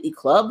Phyllis Wheatley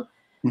Club,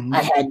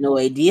 I had no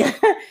idea.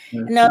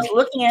 And I was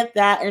looking at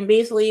that, and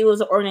basically it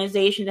was an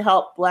organization to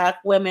help Black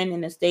women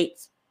in the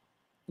States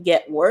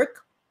get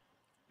work,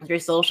 their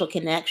social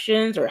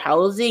connections or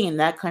housing and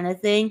that kind of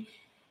thing.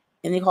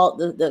 And they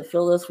called it the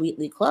Phyllis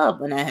Wheatley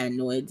Club, and I had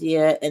no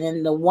idea. And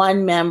then the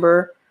one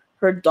member,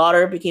 her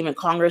daughter became a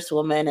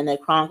congresswoman, and I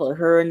chronicled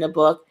her in the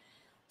book.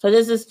 So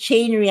there's this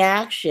chain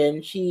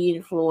reaction. She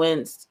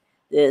influenced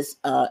this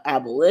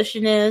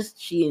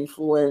abolitionist. She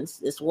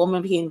influenced this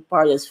woman became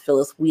part of this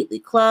Phyllis Wheatley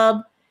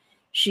Club.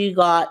 She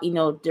got,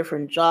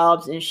 different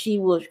jobs, and she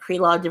would create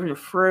a lot of different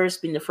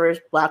firsts, being the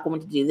first Black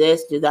woman to do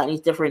this, do that, in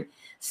these different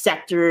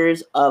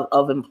sectors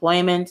of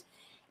employment.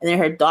 And then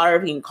her daughter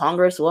being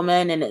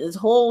congresswoman, and this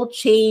whole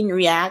chain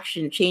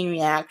reaction,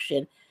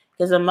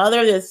 because the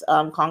mother of this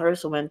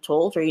congresswoman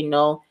told her,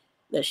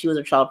 that she was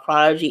a child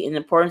prodigy and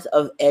the importance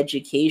of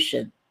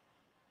education.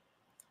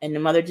 And the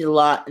mother did a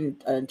lot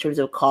in terms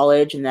of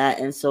college and that,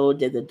 and so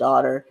did the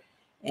daughter.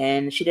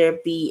 And she did her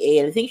BA,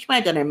 and I think she might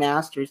have done her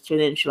master's too.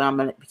 Then she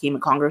became a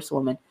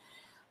congresswoman.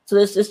 So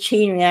there's this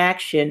chain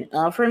reaction.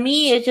 For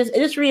me, it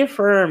just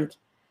reaffirmed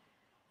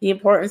the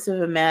importance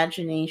of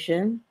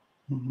imagination,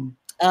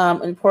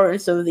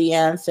 importance of the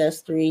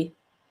ancestry,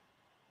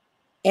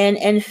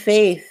 and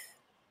faith.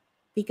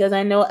 Because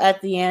I know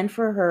at the end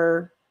for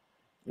her,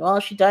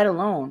 she died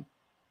alone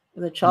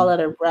with a child at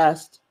her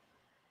breast,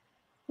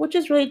 which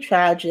is really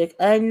tragic.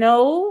 I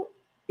know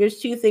there's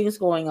two things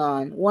going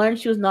on. One,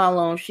 she was not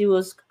alone. She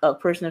was a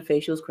person of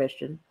faith. She was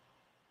Christian.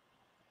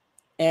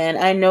 And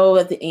I know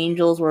that the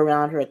angels were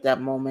around her at that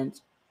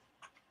moment.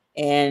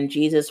 And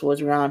Jesus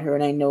was around her,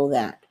 and I know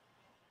that.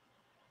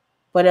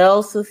 But I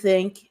also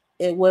think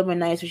it would have been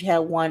nice if she had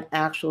one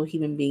actual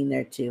human being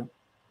there too,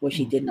 which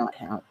she did not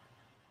have.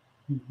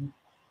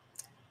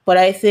 But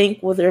I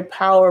think with her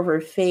power of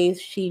her faith,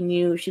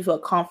 she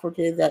felt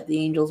comforted that the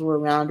angels were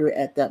around her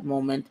at that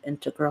moment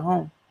and took her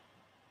home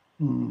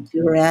to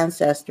her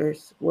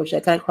ancestors, which I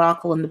kind of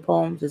chronicle in the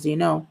poems, as you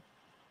know.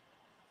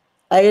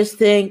 I just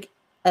think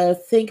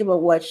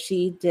about what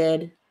she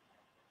did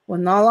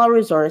with not a lot of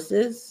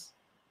resources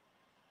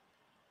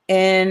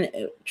and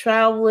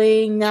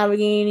traveling,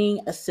 navigating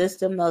a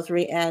system that was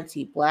very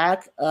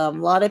anti-Black. A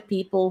lot of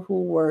people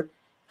who were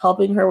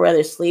helping her,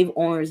 whether slave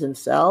owners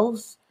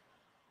themselves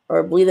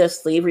or believe that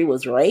slavery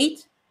was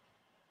right.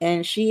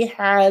 And she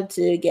had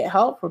to get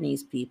help from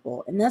these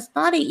people. And that's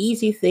not an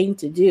easy thing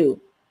to do,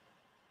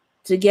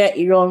 to get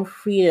your own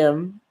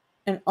freedom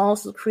and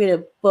also create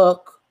a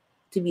book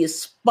to be a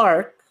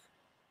spark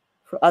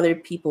for other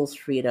people's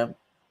freedom.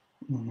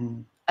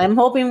 I'm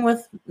hoping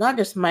with not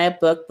just my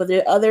book, but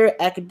there are other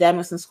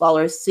academics and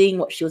scholars seeing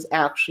what she was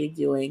actually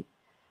doing.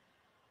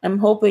 I'm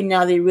hoping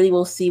now they really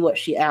will see what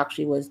she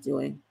actually was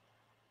doing.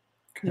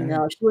 Okay.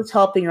 She was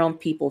helping her own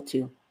people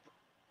too.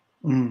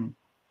 I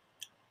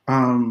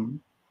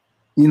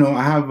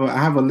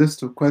have a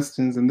list of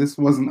questions, and this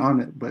wasn't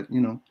on it, but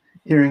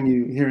hearing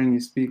you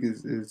speak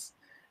is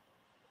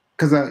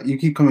because you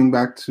keep coming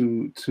back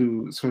to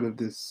sort of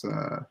this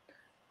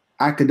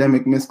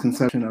academic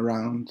misconception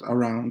around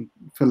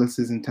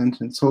Phyllis's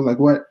intentions. So like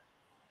what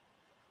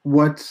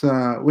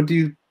do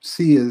you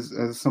see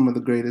as some of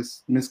the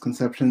greatest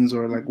misconceptions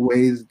or like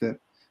ways that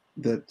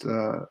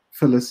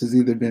Phyllis has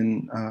either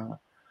been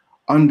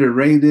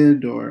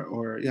underrated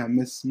or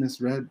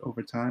misread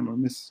over time or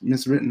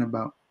miswritten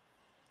about?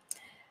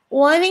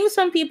 Well, I think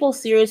some people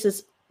see her as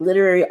this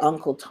literary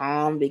Uncle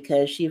Tom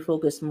because she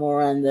focused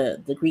more on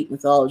the Greek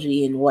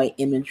mythology and white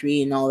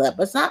imagery and all that,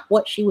 but it's not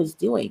what she was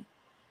doing.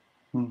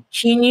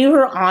 She knew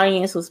her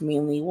audience was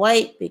mainly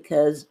white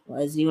because,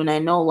 as you and I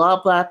know, a lot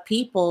of Black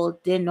people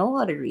didn't know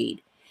how to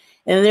read.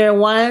 And there are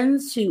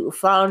ones who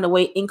found a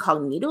way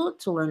incognito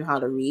to learn how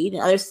to read,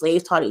 and other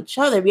slaves taught each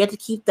other. We had to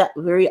keep that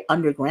very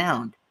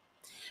underground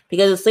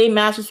because the slave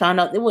masters found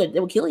out they would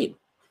kill you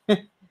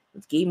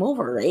it's game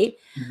over, right?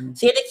 Mm-hmm.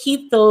 So you had to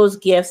keep those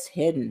gifts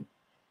hidden.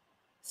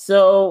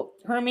 So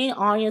her main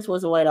audience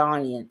was a white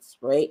audience,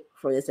 right,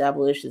 for this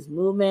abolitionist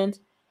movement.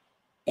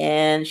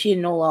 And she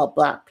didn't know a lot of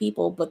Black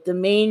people, but the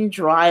main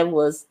drive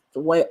was the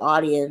white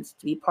audience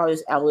to be part of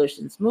this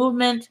abolitionist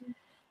movement,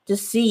 to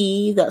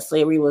see that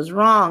slavery was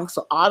wrong.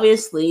 So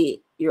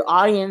obviously, your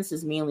audience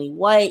is mainly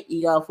white.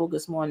 You got to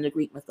focus more on the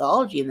Greek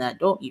mythology in that,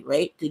 don't you,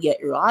 right, to get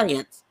your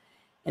audience.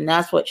 And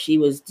that's what she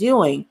was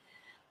doing.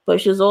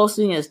 But she was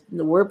also using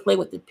the wordplay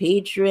with the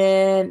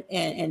patron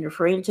and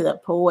referring to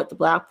that poet, the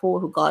Black poet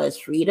who got his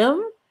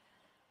freedom,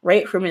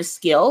 right, from his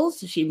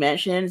skills. She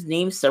mentions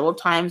names several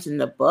times in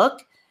the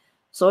book.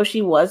 So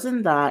she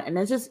wasn't that. And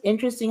it's just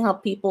interesting how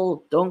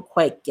people don't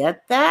quite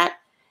get that.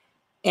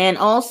 And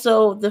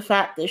also the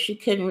fact that she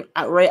couldn't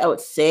outright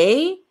out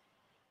say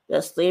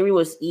that slavery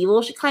was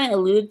evil. She kind of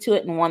alluded to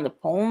it in one of the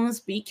poems,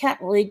 but you can't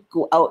really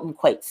go out and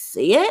quite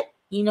say it,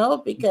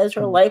 because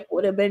her life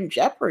would have been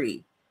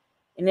jeopardy.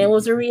 And it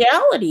was a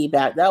reality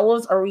back. That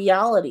was a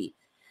reality.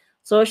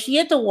 So she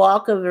had to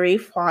walk a very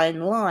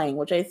fine line,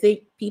 which I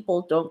think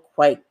people don't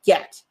quite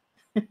get.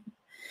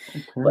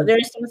 But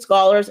there's some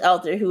scholars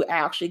out there who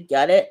actually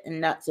get it,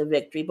 and that's a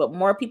victory. But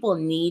more people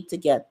need to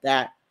get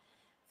that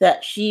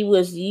she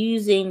was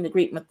using the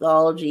Greek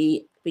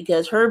mythology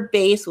because her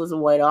base was a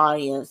white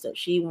audience that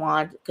she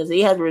wanted, because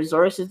they had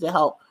resources to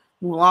help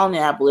move along the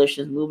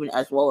abolitionist movement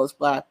as well as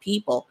Black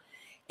people.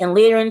 And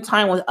later in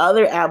time with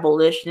other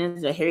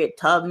abolitionists, Harriet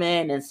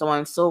Tubman and so on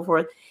and so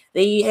forth,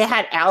 they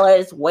had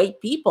allies, white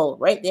people,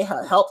 right? They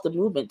helped the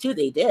movement too.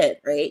 They did,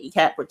 right? You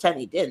can't pretend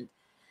they didn't,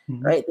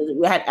 right?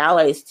 We had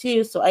allies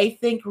too. So I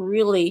think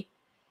really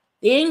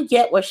they didn't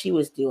get what she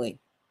was doing.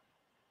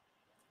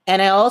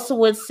 And I also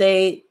would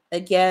say,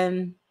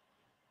 again,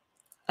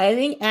 I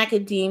think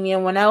academia,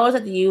 when I was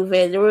at the U of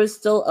A, there was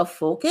still a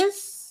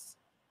focus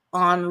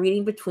on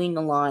reading between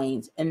the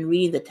lines and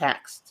reading the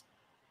text,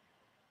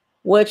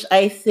 which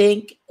I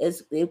think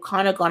they've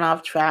kind of gone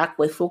off track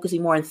with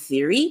focusing more on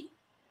theory.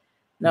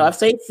 Now, I've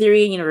studied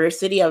theory in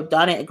university. I've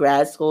done it at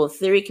grad school.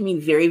 Theory can be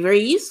very, very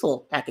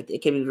useful.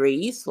 It can be very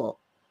useful.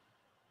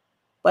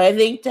 But I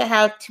think to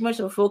have too much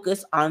of a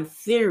focus on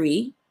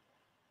theory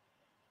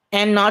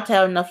and not to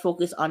have enough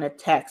focus on a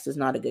text is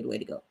not a good way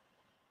to go.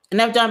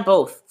 And I've done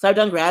both. So I've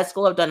done grad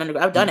school. I've done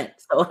it.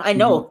 So I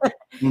know.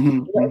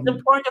 It's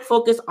important to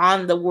focus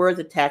on the word,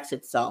 the text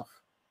itself.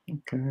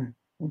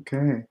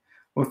 Okay.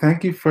 Well,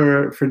 thank you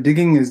for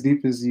digging as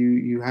deep as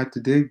you had to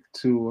dig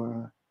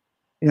to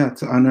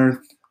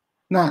unearth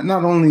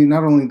not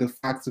only the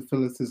facts of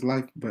Phyllis's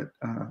life, but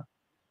the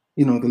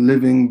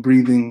living,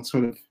 breathing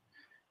sort of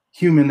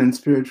human and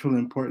spiritual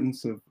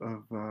importance of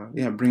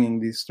bringing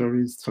these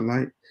stories to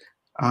light.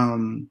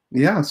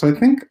 So I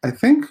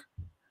think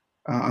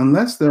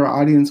unless there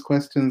are audience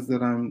questions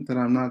that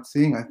I'm not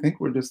seeing, I think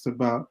we're just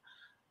about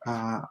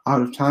out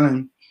of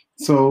time.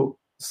 So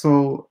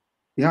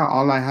yeah,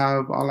 all I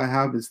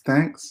have is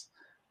thanks.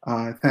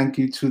 Thank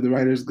you to the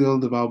Writers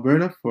Guild of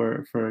Alberta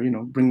for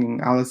bringing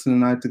Allison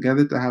and I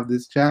together to have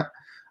this chat.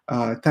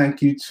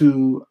 Thank you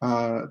to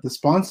the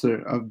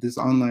sponsor of this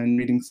online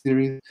reading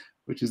series,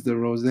 which is the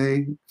Rose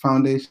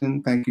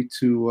Foundation. Thank you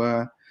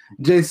to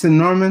Jason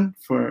Norman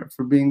for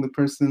being the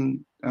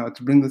person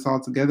to bring this all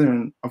together.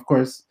 And of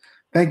course,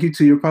 thank you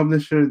to your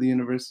publisher, the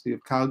University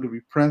of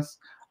Calgary Press.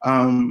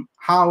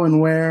 How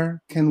and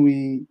where can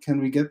we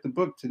get the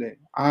book today?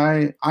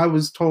 I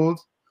was told,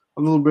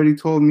 a little birdie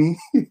told me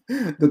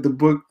that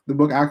the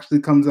book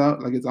actually comes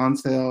out, like it's on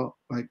sale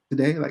like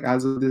today, like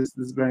as of this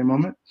very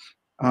moment.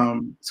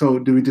 So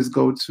do we just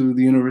go to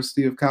the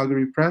University of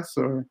Calgary Press,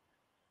 or?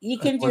 You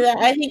can do that.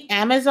 I think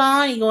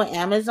Amazon, you go on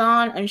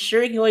Amazon. I'm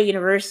sure you can go to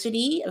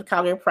University of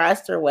Calgary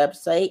Press, their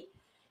website.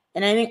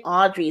 And I think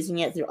Audrey's, you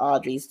can get through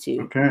Audrey's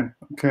too. Okay.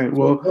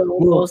 Well,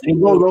 we'll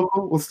go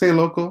local. We'll stay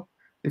local.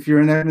 If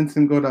you're in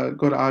Edmonton, go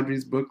to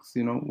Audrey's Books.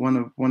 One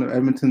of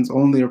Edmonton's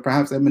only, or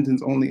perhaps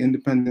Edmonton's only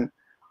independent,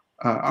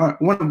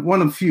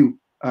 one of few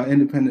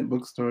independent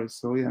bookstores.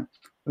 So yeah,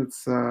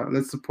 let's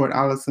support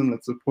Allison.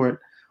 Let's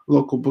support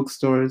local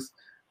bookstores.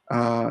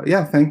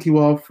 Thank you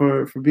all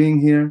for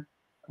being here.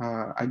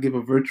 I give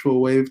a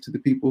virtual wave to the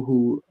people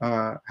who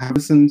have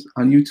listened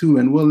on YouTube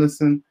and will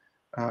listen.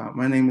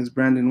 My name is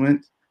Brandon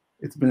Wint.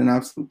 It's been an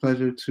absolute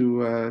pleasure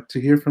to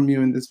hear from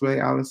you in this way,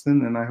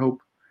 Allison, and I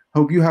hope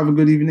you have a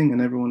good evening,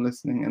 and everyone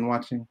listening and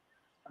watching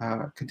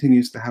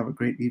continues to have a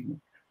great evening.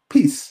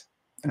 Peace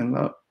and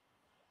love.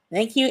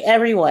 Thank you,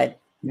 everyone.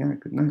 Yeah,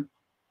 good night.